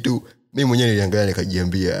 lakini tu mimi mwenyewe niliangalia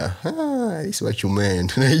nikajiambia, this is what you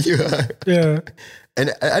meant. Unajua? Yeah.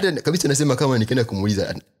 And hata kabisa nasema kama nikaenda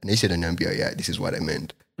kumuuliza naisha ananiambia, yeah, this is what I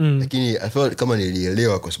meant. Lakini I felt kama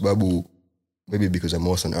nilielewa kwa sababu maybe because I'm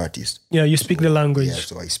also an artist. Yeah, you speak the language. Yeah,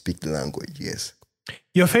 so I speak the language, yes.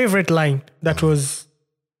 Your favorite line that was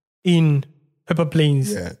in Pepper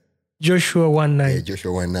Plains. Yeah. Joshua 1:9. Yeah,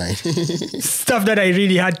 Joshua 1:9. Stuff that I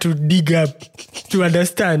really had to dig up to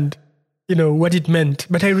understand, what it meant.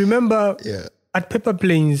 But I remember at Pepper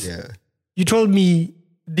Plains, you told me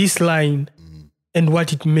this line and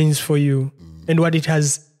what it means for you and what it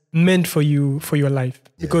has meant for you, for your life.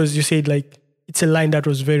 Because you said it's a line that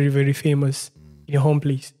was very, very famous in your home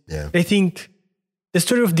place. Yeah. I think the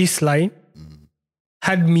story of this line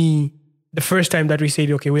had me the first time that we said,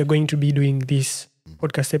 okay, we're going to be doing this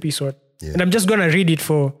podcast episode. Yeah. And I'm just going to read it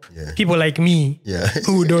for people like me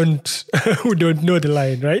who don't know the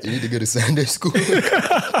line, right? You need to go to Sunday school.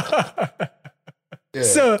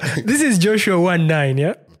 So this is Joshua 1:9,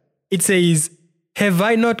 yeah? It says, have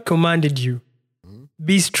I not commanded you?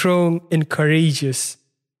 Be strong and courageous.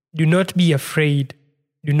 Do not be afraid.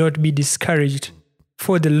 Do not be discouraged.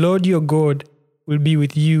 For the Lord your God will be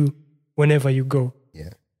with you whenever you go.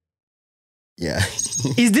 Yeah.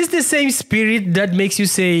 Is this the same spirit that makes you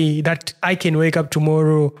say that I can wake up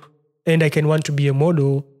tomorrow and I can want to be a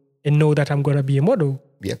model and know that I'm going to be a model?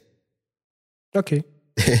 Yeah. Okay.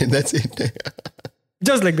 That's it.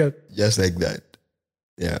 Just like that. Just like that.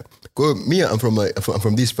 Yeah. Me, I'm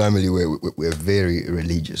from this family where we're very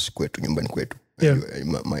religious kwetu, nyumbani kwetu. Yeah.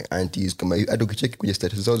 My aunties, kama hata ukicheki kwenye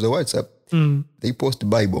status zao za WhatsApp, they post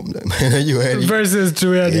Bible. Verses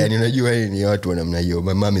to it. Yeah, unajua ni watu wa namna hiyo.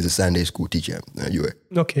 My mom is a Sunday school teacher, unajua.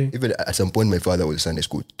 Okay. Even at some point my father was a Sunday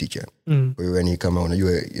school teacher. Kwa hiyo yani kama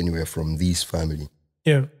unajua anywhere from this family.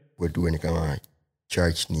 Yeah. Kwetu ni kama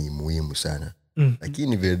church ni muhimu sana.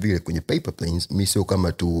 Lakini vile vile kwenye Paper Plains, mi sio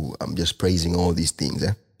kama tu I'm just praising all these things,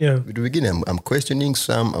 Yeah. At the beginning, I'm questioning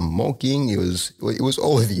some, I'm mocking. It was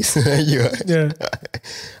all of this. Yeah.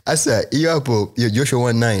 Asa, hiyo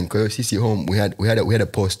Joshua 1:9, kwa hiyo sisi home we had a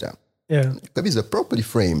poster. Yeah. Kabisa properly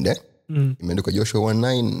framed, imeandikwa Joshua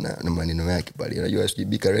 1:9 na maneno yake pale. Unajua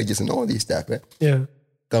be courageous and all this stuff, Yeah.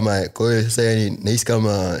 Kama kwa hiyo sasa yani nahisi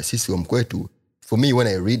kama sisi wa mkwetu, for me when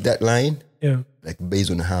I read that line, like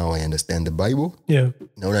based on how I understand the Bible,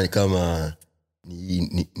 naona ni kama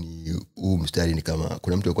ni mstari ni kama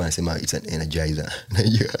kuna mtu alikuwa anasema it's an energizer.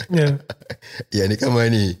 Yeah, ni kama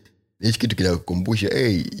ni kitu kinakukumbusha,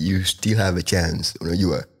 hey, you still have a chance,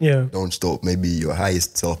 unajua. Don't stop, maybe your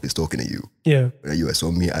highest self is talking to you. Unajua,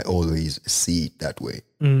 so me I always see it that way.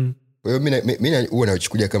 Kwa hiyo mimi huwa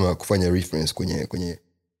nachukulia kama kufanya reference kwenye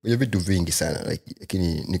vitu vingi sana,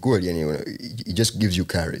 lakini ni kweli yani it just gives you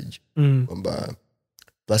courage. Kwamba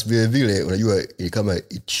plus vile unajua kama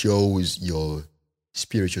it shows your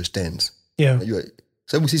spiritual stance. Unajua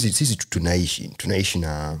sababu sisi tunaishi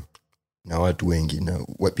na watu wengi na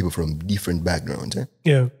people from different backgrounds,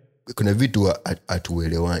 kuna vitu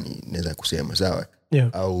hatuelewani, naweza kusema sawa,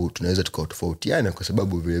 au tunaweza tukatofautiana kwa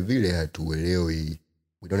sababu vile hatuelewi,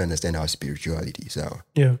 we don't understand our spirituality, sawa.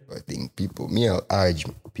 I think I urge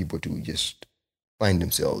people to just find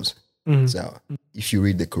themselves. So if you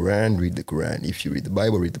read the Quran, read the Quran. If you read the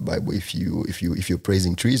Bible, read the Bible. If you're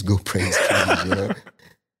praising trees, go praise trees.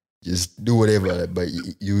 Just do whatever. But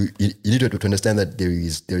you need to understand that there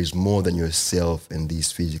is more than yourself and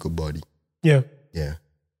this physical body. Yeah.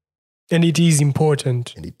 And it is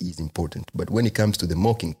important. But when it comes to the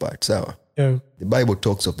mocking part, so the Bible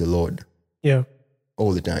talks of the Lord.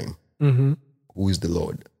 All the time. Who is the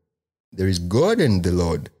Lord? There is God and the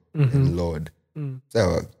Lord and Lord.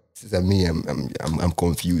 So me, I'm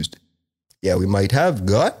confused. Yeah, we might have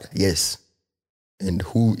God, yes. And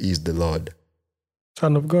who is the Lord?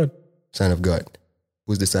 Son of God.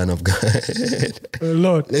 Who's the Son of God?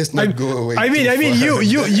 Lord. Let's not go away. I mean,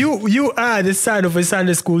 you are the son of a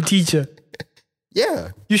Sunday school teacher.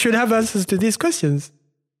 Yeah. You should have answers to these questions.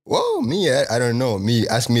 Well, me, I don't know.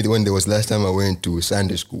 Ask me when there was last time I went to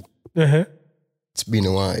Sunday school. It's been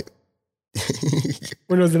a while.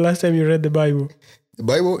 When was the last time you read the Bible? The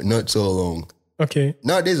Bible? Not so long. Okay.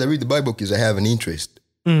 Nowadays I read the Bible because I have an interest.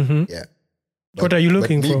 Yeah. What are you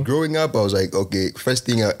looking for? Growing up, I was like, okay, first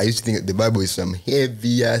thing I used to think the Bible is some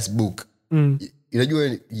heavy ass book.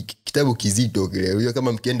 Unajua kitabu kizito kile. Unajua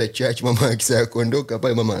kama mkienda church mama akisha kuondoka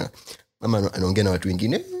pale mama anaongea na watu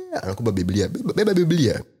wengine, anakupa Biblia. Beba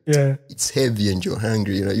Biblia. Yeah. It's heavy and you're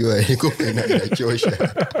hungry. Unajua iko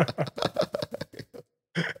inachosha.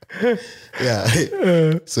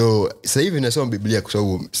 Yeah. So sasa hivi nasoma Biblia kwa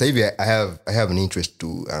sababu sasa hivi I have an interest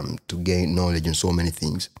to gain knowledge in so many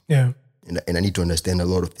things. Yeah. And I need to understand a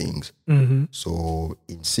lot of things. So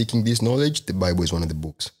in seeking this knowledge, the Bible is one of the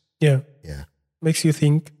books. Yeah. Yeah. Makes you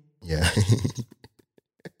think. Yeah.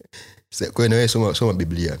 So kwa nawe soma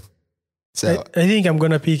Biblia. So I think I'm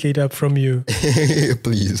going to pick it up from you.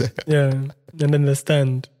 Please. Yeah. And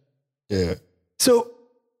understand. Yeah. So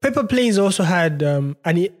Paper Planes also had, and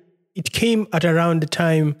it came at around the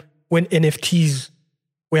time when NFTs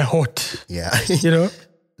were hot. Yeah. You know?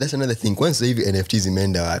 That's another thing. Once sasa hivi NFTs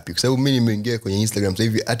imeenda wapi? Kwa sababu mimi nimeingia kwenye Instagram sasa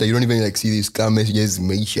hivi hata you don't even like see these scam messages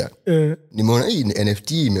zimeisha. Nimeona hii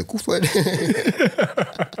NFT imekufa.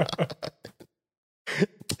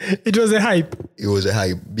 It was a hype. It was a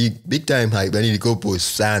hype. Big time hype. Yani ilikopo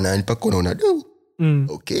sana. Nipaka unaona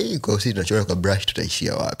okay, kwa sisi tunachora kwa brush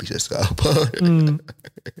tutaishia wapi sasa hapa.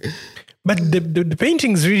 But the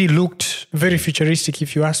paintings really looked very futuristic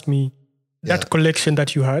if you ask me. That collection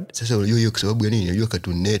that you had. Sasa hiyo kwa sababu ya nini? Unajua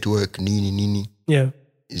Cartoon Network nini. Yeah.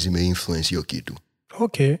 Zime-influence hiyo kitu.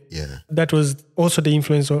 Okay. Yeah. That was also the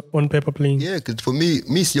influence on Paper Planes. Yeah, because for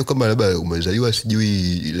me sio kama labda umezaliwa sijui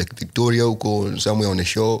like Victoria huko somewhere on a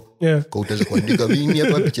show. Yeah. Kwa utaweza kuandika mimi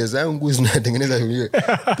hapa picha zangu zinatengeneza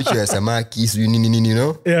picha ya samaki sijui nini you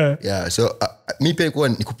know? Yeah. Yeah, so mimi pia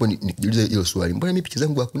nikijiuliza hilo swali. Mbona mimi picha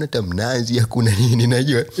zangu hakuna hata mnazi, hakuna nini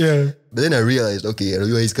najua? Yeah. But then I realized okay,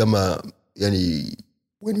 unajua hizi kama yani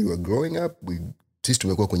when we were growing up sisi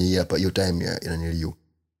tumekuwa kwenye hiyo time ya inaniliu.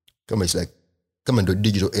 Kama it's like kama ndo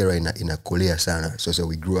digital era inakolea sana, so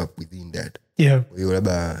we grew up within that. Yeah.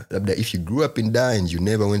 Labda if you grew up in that and you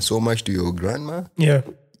never went so much to your grandma, yeah,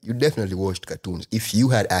 you definitely watched cartoons if you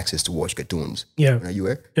had access to watch cartoons. Yeah.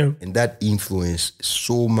 Yeah. And that influenced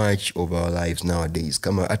so much of our lives nowadays.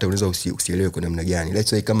 Kama hata unaweza usielewe kwa namna gani. Let's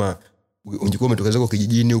say kama ungekuwa umetoka zako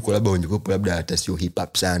kijijini huko labda hata sio hip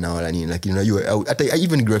hop sana wala nini, lakini unajua hata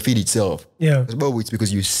even graffiti itself. Yeah. Kwa sababu it's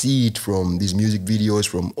because you see it from these music videos,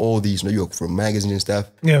 from all these, unajua, from magazines and stuff.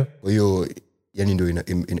 Yeah. Kwa hiyo yani ndio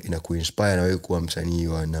inakuinspire na wewe kuwa msanii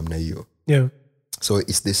wa namna hiyo. Yeah. So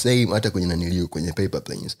it's the same hata kwenye Paper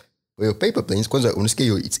Planes. Kwa hiyo Paper Planes kwanza unasikia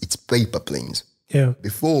hiyo it's Paper Planes. Yeah.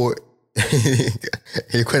 Before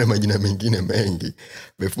ilikuwa na majina mengine mengi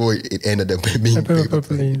before it ended up being Paper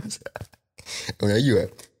Planes. Unajua?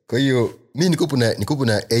 Kwa hiyo mimi niko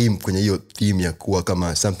na aim kwenye hiyo theme ya kuwa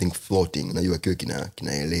kama something floating. Unajua kiwe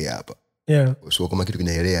kinaelea hapa. Yeah. So kama kitu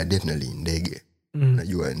kinaelea definitely ndege.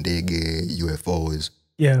 Unajua ndege, UFOs.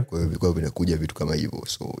 Yeah. Kwa hiyo vinakuja vitu kama hivyo.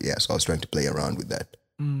 So yeah, so I was trying to play around with that.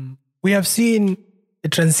 We have seen a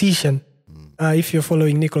transition. If you're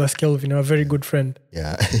following Nicholas Kelvin, our very good friend.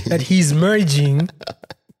 Yeah. That he's merging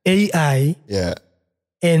AI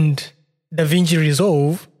and DaVinci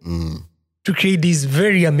Resolve to create these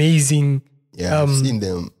very amazing I've seen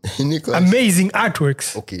them. Nicholas, amazing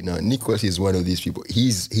artworks. Okay, now Nicholas is one of these people.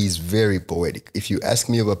 He's very poetic. If you ask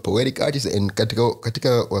me of a poetic artist and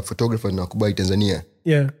katika wa photographer na kubali Tanzania,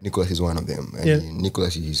 yeah, Nicholas is one of them. And yeah.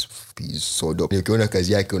 Nicholas he's so dope. Ukiona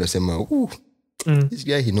kazi yake unasema, this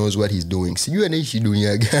guy, he knows what he's doing. Sijui anaishi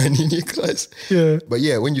dunia gani Nicholas. Yeah. But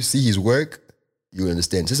yeah, when you see his work, you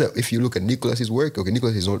understand. So if you look at Nicholas's work, okay,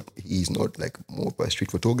 Nicholas he's not like more of a street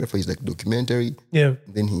photographer. He's like documentary. Yeah.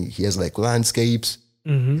 Then he has like landscapes.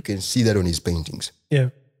 You can see that on his paintings. Yeah.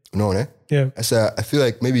 No, né? Yeah. So I feel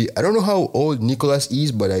like maybe, I don't know how old Nicholas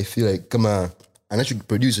is, but I feel like kama anacho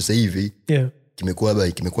producer sasa hivi, yeah,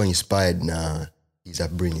 kimekuwa inspired na his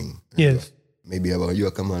upbringing. Yes. Maybe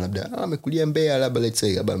unajua kama labda amekulia Mbeya, labda let's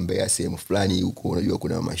say labda Mbeya sehemu fulani huko, unajua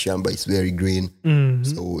kuna mashamba, it's very green.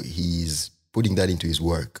 So he's putting that into his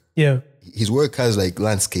work. Yeah. His work has like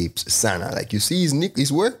landscapes sana. Like you see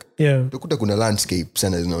his work, yeah, utakuta kuna landscape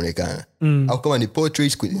sana zinaonekana. Au kama ni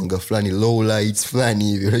portraits kuna fulani low lights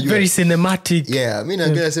fulani hivi, unajua. Very cinematic. Yeah, mimi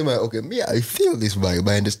nasema okay, me I feel this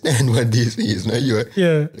vibe, I understand what this is, unajua.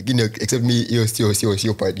 Yeah. Lakini except me hiyo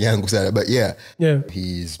sio part yangu sana, but yeah. Yeah.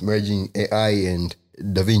 He's merging AI and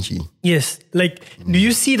DaVinci. Yes. Like, do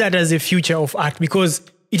you see that as a future of art? Because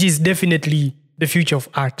it is definitely the future of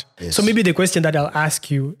art. Yes. So maybe the question that I'll ask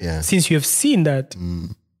you, since you have seen that,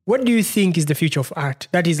 what do you think is the future of art?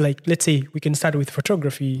 That is like, let's say we can start with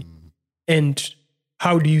photography, and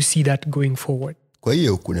how do you see that going forward? Kwa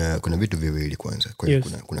hiyo kuna vitu viwili kwanza. Kwa hiyo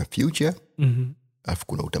kuna future, alafu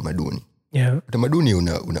kuna utamaduni. Yeah. utamaduni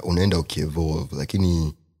unaenda ukievolve,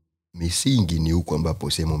 lakini misingi ni huko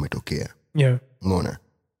ambapo sehemu umetokea. Yeah. Umeona?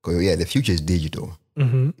 Kwa hiyo the future is digital.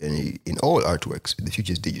 Yani, in all artworks the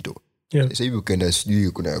future is digital. Yeah. Sasa hivi ukienda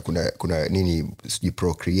sijui kuna nini sijui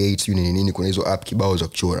Procreate sijui nini, kuna hizo app kibao za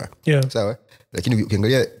kuchora. Yeah. Sawa? Lakini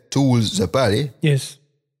ukiangalia tools za pale, yes,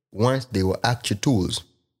 once they were actual tools.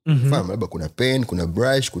 Fahamu, labda kuna pen, kuna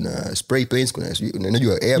brush, kuna spray paints, kuna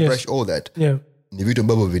unajua airbrush, all that. Yeah. Ni vitu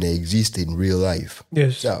ambavyo vina exist in real life.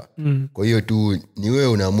 Yes. Sawa? Kwa hiyo tu ni wewe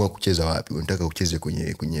unaamua kucheza wapi. Unataka ucheze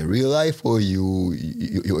kwenye real life or you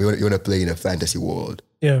wanna play in a fantasy world.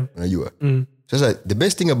 Yeah. Unajua? Sasa the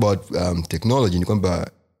best thing about technology ni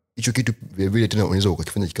kwamba hicho kitu vile tena unaweza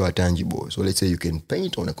ukakifanya kikawa tangible. So let's say you can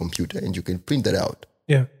paint on a computer and you can print that out.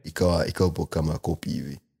 Yeah. Ikawa kama copy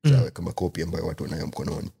hivi. Sawa, kama copy ambayo watu wanayo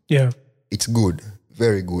mkononi. Yeah. It's good.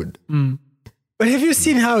 Very good. But have you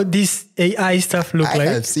seen how this AI stuff look like?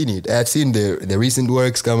 I have seen it. I have seen the recent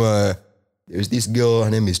works. There's this girl, her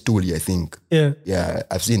name is Tuli, I think. Yeah. Yeah,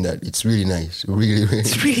 I've seen that. It's really nice. Really, really.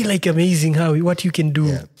 It's really like amazing what you can do.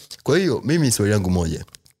 Yeah. Kwa hiyo, mimi swali yangu moja.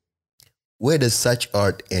 Where does such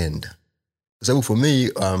art end? So for me,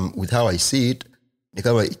 with how I see it,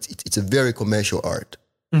 it's a very commercial art.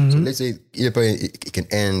 So let's say it can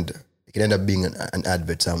end up being an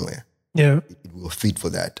advert somewhere. Yeah. It will fit for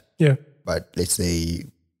that. Yeah. But let's say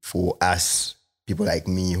for us, people like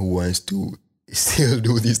me who wants to still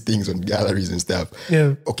do these things on galleries and stuff.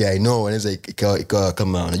 Yeah. Okay, I know wanaweza ikawa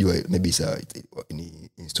kama unajua maybe ni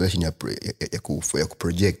installation ya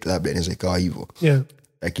project labda inaweza ikawa hivyo. Yeah.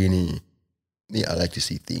 Lakini I like to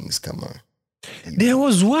see things kama there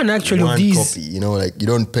was one actually one of these copy, like you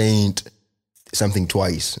don't paint something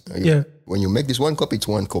twice. Yeah. When you make this one copy, it's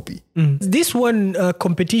one copy. This one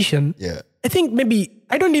competition. Yeah. I think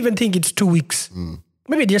I don't even think it's 2 weeks.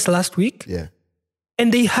 Maybe just last week. Yeah.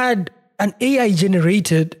 And they had an AI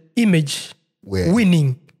generated image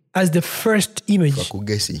winning as the first image.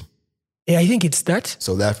 Fakugesi. Yeah, I think it's that.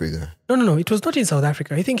 South Africa. No. It was not in South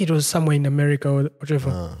Africa. I think it was somewhere in America or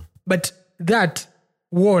whatever. But that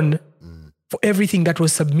won for everything that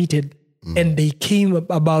was submitted. And they came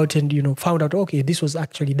about and, found out, okay, this was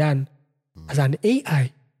actually done as an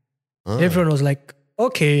AI. Everyone was like,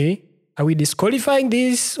 okay, are we disqualifying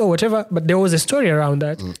this or whatever? But there was a story around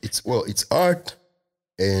that. It's art.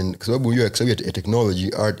 And kwa sababu ya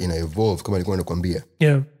technology, art ina evolve kama nilikuwa nakwambia.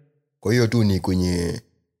 Yeah. Kwa hiyo tu ni kwenye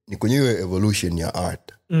evolution ya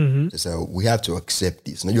art. Sasa we have to accept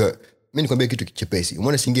this. Unajua mimi nikwambia kitu kichepesi.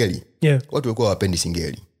 Umeona singeli? Yeah. Watu walikuwa hawapendi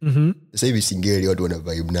singeli. Sasa hivi singeli watu wana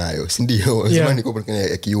vibe nayo, si ndio? Zamani kwa kana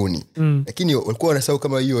ya kiuni. Lakini walikuwa wanasahau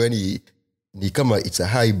kama hiyo ni kama it's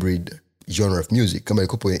a hybrid genre of music. Kama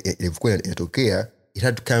ilikuwa inatokea, it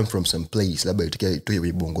had to come from some place, labda itokea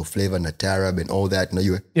kwenye bongo flavor na taarab and all that,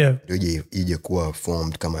 unajua? Yeah. Ndio ije kuwa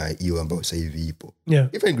formed kama hiyo ambayo sasa hivi ipo. Yeah.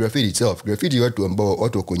 Even graffiti itself, graffiti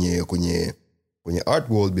watu kwenye art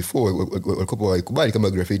world before walikuwa waikubali kama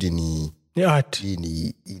graffiti ni art.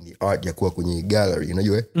 Ni art ya kuwa kwenye gallery,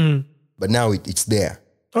 unajua? But now it's there.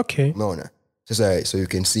 Okay. Unaona? Sasa so you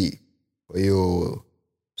can see. Kwa hiyo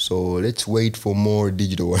so let's wait for more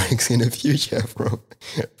digital works in the future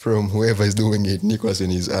from whoever is doing it, Nicholas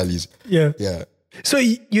and his allies. Yeah. Yeah. So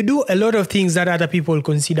you do a lot of things that other people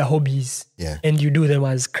consider hobbies. Yeah. And you do them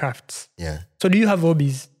as crafts. Yeah. So do you have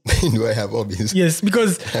hobbies? Do I have hobbies? Yes,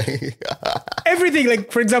 because everything,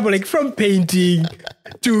 like, for example, like from painting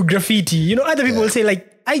to graffiti, other people say, like,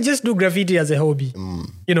 I just do graffiti as a hobby.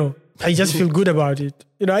 I just feel good about it.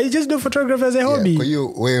 I just do photography as a hobby. Kwa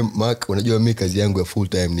hiyo wewe Mark, unajua mimi kazi yangu ya full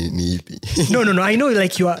time ni ipi? No. I know,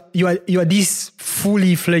 like, you are this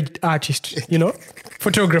fully fledged artist,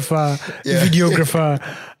 photographer, videographer,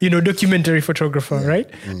 documentary photographer, right?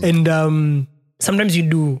 And sometimes you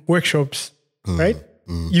do workshops, right?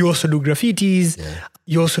 You also do graffitis.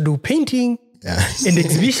 You also do painting and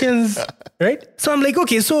exhibitions, right? So I'm like,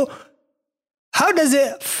 okay, so how does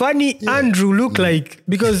a funny Andrew look like?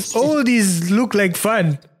 Because all these look like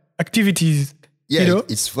fun activities. Yeah,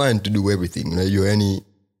 it's fun to do everything.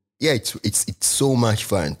 It's so much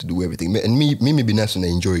fun to do everything. And mimi binafsi na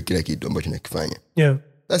enjoy kila kitu ambacho nakifanya. Yeah.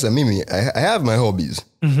 Sasa mimi, I have my hobbies.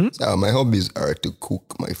 So my hobbies are to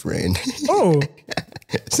cook, my friend. Oh.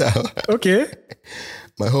 So. Okay.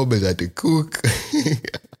 My hobbies are to cook.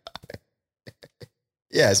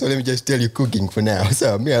 Yeah, so let me just tell you cooking for now.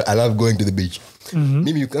 So me, I love going to the beach.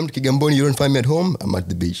 Maybe you come to Kigamboni, you don't find me at home, I'm at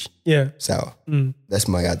the beach. Yeah. So that's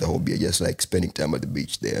my other hobby. I just like spending time at the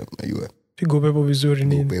beach there. Pigo pepo vizuri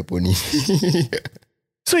nini.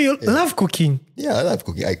 So you love cooking? Yeah, I love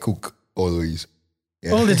cooking. I cook always.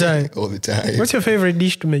 Yeah. All the time? All the time. What's your favorite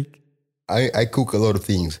dish to make? I cook a lot of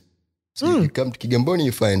things. So if you come to Kigamboni,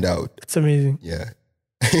 you find out. It's amazing. Yeah.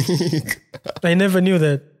 I never knew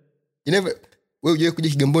that. You never... Wewe hujawahi kuja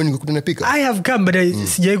Kigamboni kukuta napika? I have come, but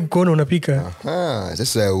sijawahi kukuona unapika.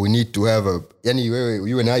 Sasa we need to have a... Yani wewe,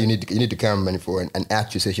 you and I, you need to come for an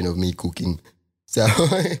actual session of me cooking. So...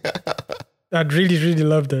 I'd really, really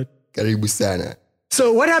love that. Karibu sana.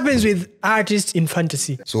 So what happens with artists in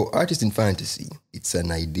fantasy? So artists in fantasy, it's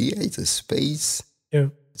an idea, it's a space,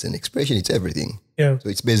 it's an expression, it's everything. Yeah. So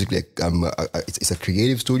it's basically it's a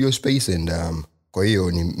creative studio space, and kwa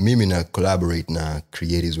hiyo ni mimi na collaborate na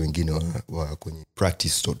creatives wengine wa kwenye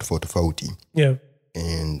practice tofauti. Yeah.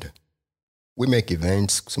 And we make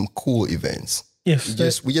events, some cool events.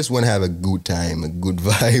 Yes. We just want to have a good time, a good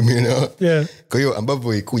vibe, you know. Yeah. Kwa hiyo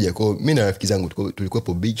ambapo ikuja kwa mimi na rafiki zangu tulikuwa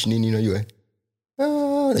po beach nini unajua.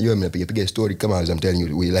 Najua mnapiga story kama as I'm telling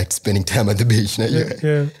you, we like spending time at the beach.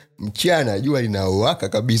 Yeah. Mchana jua linawaka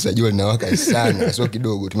kabisa, jua linawaka sana, sio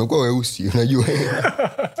kidogo. Tumekuwa weusi, unajua.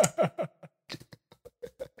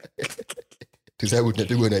 Tusabu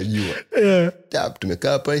tunapigwa na jua. Yeah. Tap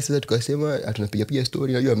tumekaa pale sasa tukasema tunapiga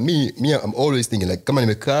story, unajua me I'm always thinking like kama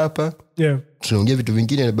nimekaa hapa, tunaongea vitu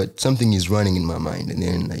vingine, but something is running in my mind, and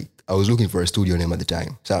then like I was looking for a studio name at the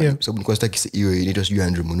time. So nilikuwa sitaki hiyo inaitwa sijui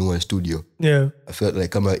Andrew Munuwa studio. Yeah. I felt like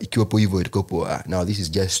kama ikiwapo hivyo itakopo now this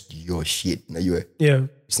is just your shit. Najua. Yeah.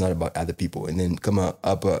 It's not about other people. And then kama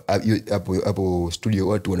hapo studio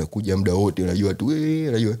watu wanakuja muda wote, unajua tu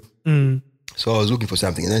unajua. So I was looking for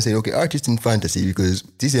something, and then I said, okay, artists in fantasy, because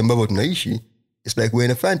this ambavyo tunaishi, it's like we're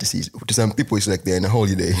in a fantasy. To some people, it's like they're in a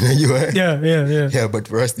holiday. Yeah, but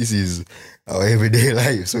for us, this is our everyday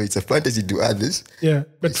life. So it's a fantasy to others. Yeah,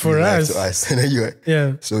 but for us, to us.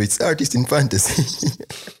 Yeah. So it's artists in fantasy.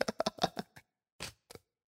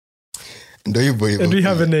 And we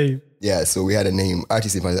have a name. Yeah, so we had a name,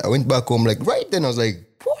 artists in fantasy. I went back home, like right then I was like,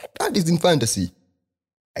 what? Artists in fantasy?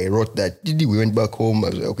 I wrote that. We went back home. I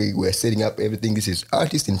was like, okay, we're setting up everything. This is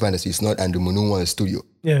artist in fantasy. It's not Andrew Munuwa studio.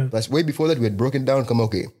 Yeah. But way before that, we had broken down. Come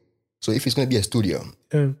okay. So if it's going to be a studio,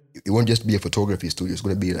 it won't just be a photography studio. It's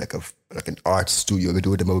going to be like an art studio. Vitu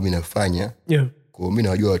wote ambavyo mimi nafanya. Yeah. Kwa mimi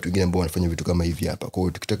najua watu wengine ambao wanafanya vitu kama hivi hapa. Kwa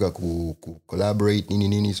hiyo tukitaka collaborate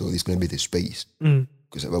nini, so it's going to be the space.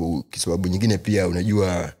 Kwa sababu nyingine pia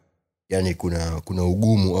unajua, yani kuna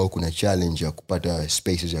ugumu au kuna challenge ya kupata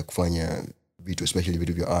spaces ya kufanya vitu, especially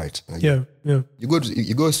vitu vya art. Yeah.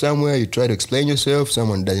 You go somewhere, you try to explain yourself,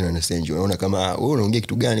 someone doesn't understand you. Unaona kama wewe unaongea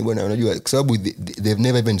kitu gani bwana, unajua kwa sababu they've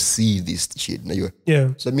never even seen this shit, unajua.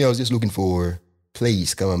 Yeah. So me, I was just looking for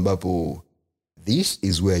place kama ambapo this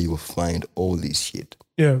is where you will find all this shit.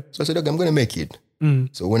 Yeah. So I said, okay, I'm going to make it.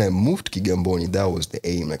 So when I moved to Kigamboni, that was the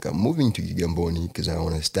aim. Like I'm moving to Kigamboni because I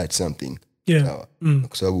want to start something. Yeah.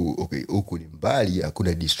 Kwa sababu okay, huku ni mbali,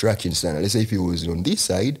 hakuna distraction sana. Let's say if it was on this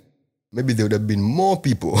side, maybe there would have been more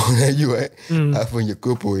people, unajua. Hapo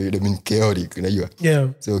ingekuwepo, it would have been chaotic, unajua. Yeah.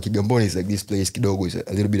 So Kigamboni is like this place kidogo, is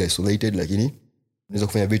a little bit isolated, lakini unaweza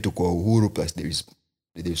kufanya vitu kwa uhuru, plus there's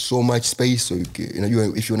so much space, so unajua,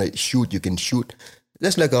 if you want to shoot, you can shoot.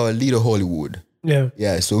 That's like our little Hollywood.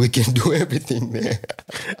 Yeah, so we can do everything there.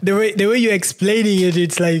 The way you're explaining it,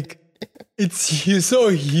 it's like it's so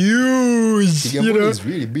huge. Kigamboni is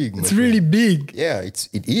really big. It's really big. Yeah, it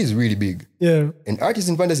is really big. Yeah. And Artists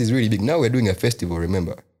in Fantasy is really big. Now we're doing a festival,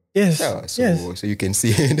 remember? Yes. Yeah, yes. So you can see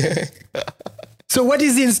it. So what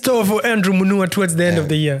is in store for Andrew Munuwa towards the end of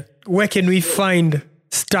the year? Where can we find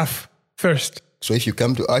stuff first? So if you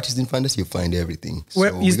come to Artists in Fantasy, you find everything.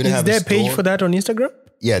 Where, is there a page for that on Instagram?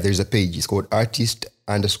 Yeah, there's a page. It's called artist_in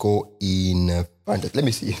Fantasy. Let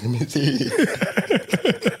me see.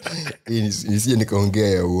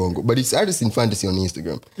 But it's Artist in Fantasy on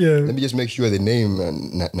Instagram. Yeah. Let me just make sure the name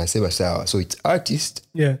nasema sawa. So it's artist.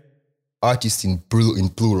 Yeah. Artist in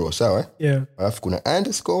plural, sawa? Yeah. Alafu kuna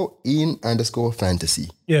 _in_fantasy.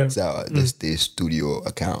 Yeah. Sawa, that's the studio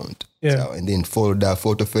account. Yeah. Sawa, and then follow that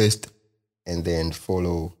photo first, and then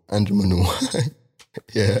follow Andrew Munuwa.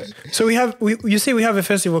 Yeah. So you say we have a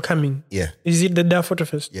festival coming. Yeah. Is it the Da Photo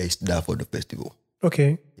Fest? Yeah, it's Da Photo Festival.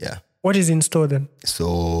 Okay. Yeah. What is in store then?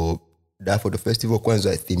 So Da Photo Festival,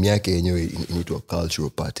 kwanza theme yake yenyewe inaitwa cultural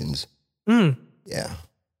patterns. Yeah.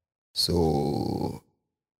 So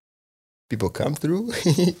people come through.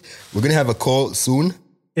 We're going to have a call soon.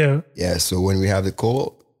 Yeah. Yeah, so when we have the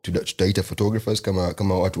call, tutaita photographers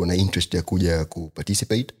kama watu wana interest ya kuja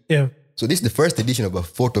participate. Yeah. So this is the first edition of a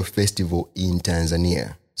photo festival in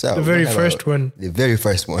Tanzania. So the very first one. The very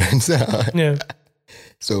first one. So, yeah.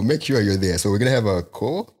 So make sure you're there. So we're going to have a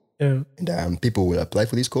call. Yeah. And people will apply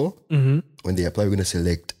for this call. When they apply, we're going to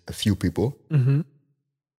select a few people.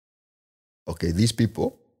 Okay, these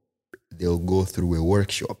people, they'll go through a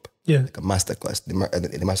workshop. Yeah. like a masterclass, the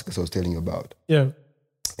masterclass I was telling you about. Yeah.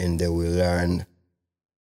 And they will learn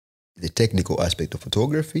the technical aspect of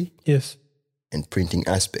photography Yes. and printing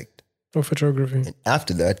aspect. For photography. And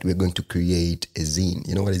after that, we're going to create a zine.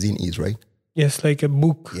 You know what a zine is, right? Yes, like a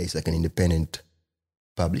book. Yeah, it's like an independent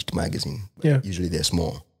published magazine. Yeah. Usually they're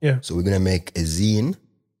small. Yeah. So we're going to make a zine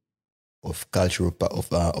of cultural,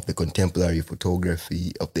 of the contemporary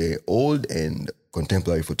photography, of the old and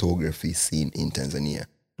contemporary photography scene in Tanzania.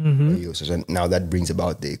 Mm-hmm. So now that brings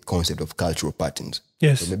about the concept of cultural patterns.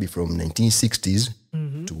 Yes. So maybe from 1960s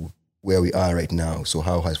Mm-hmm. to where we are right now. So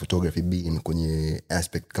how has photography been kwenye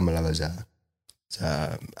aspect kama lava za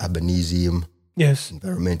urbanism, Yes.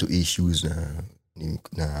 environmental issues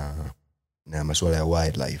na masuala ya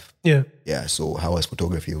wildlife. Yeah. Yeah, so how has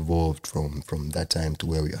photography evolved from that time to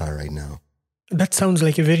where we are right now? That sounds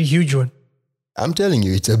like a very huge one. I'm telling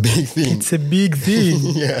you, it's a big thing. It's a big thing.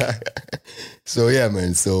 Yeah. So yeah,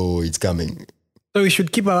 man. So it's coming. So we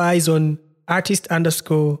should keep our eyes on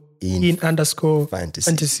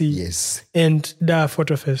artist_in_fantasy. Yes. And Da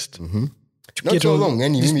Photofest. Mm-hmm. Not so long.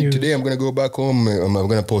 And today I'm going to go back home. I'm going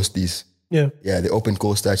to post this. Yeah. Yeah, the open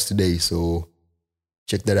call starts today. So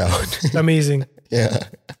check that out. Amazing. Yeah.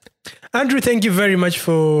 Andrew, thank you very much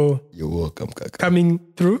for You're welcome, Kaka. coming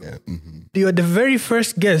through. Yeah. Mm-hmm. You are the very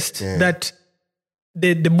first guest that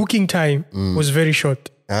the booking time was very short.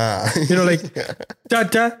 Like,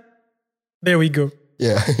 ta-ta, there we go.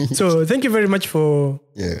 Yeah. So thank you very much for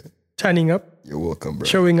turning up. You're welcome, bro.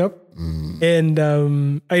 Showing up. And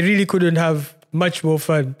I really couldn't have much more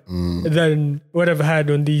fun than what I've had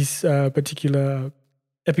on this particular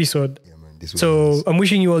episode. Yeah, man, so I'm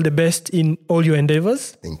wishing you all the best in all your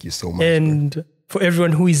endeavors. Thank you so much. And for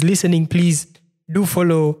everyone who is listening, please do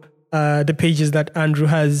follow the pages that Andrew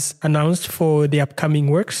has announced for the upcoming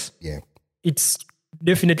works. Yeah. It's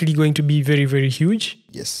definitely going to be very, very huge.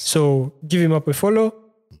 Yes. So give him up a follow.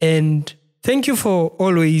 And thank you for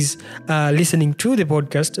always listening to the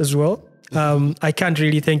podcast as well. I can't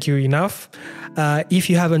really thank you enough. If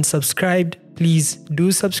you haven't subscribed, please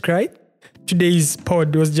do subscribe. Today's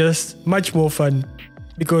pod was just much more fun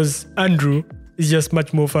because Andrew is just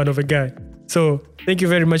much more fun of a guy. So thank you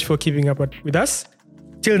very much for keeping up with us.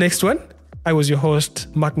 Till next one, I was your host,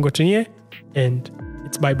 Mark Ngotonye, and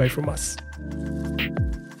it's bye-bye from us.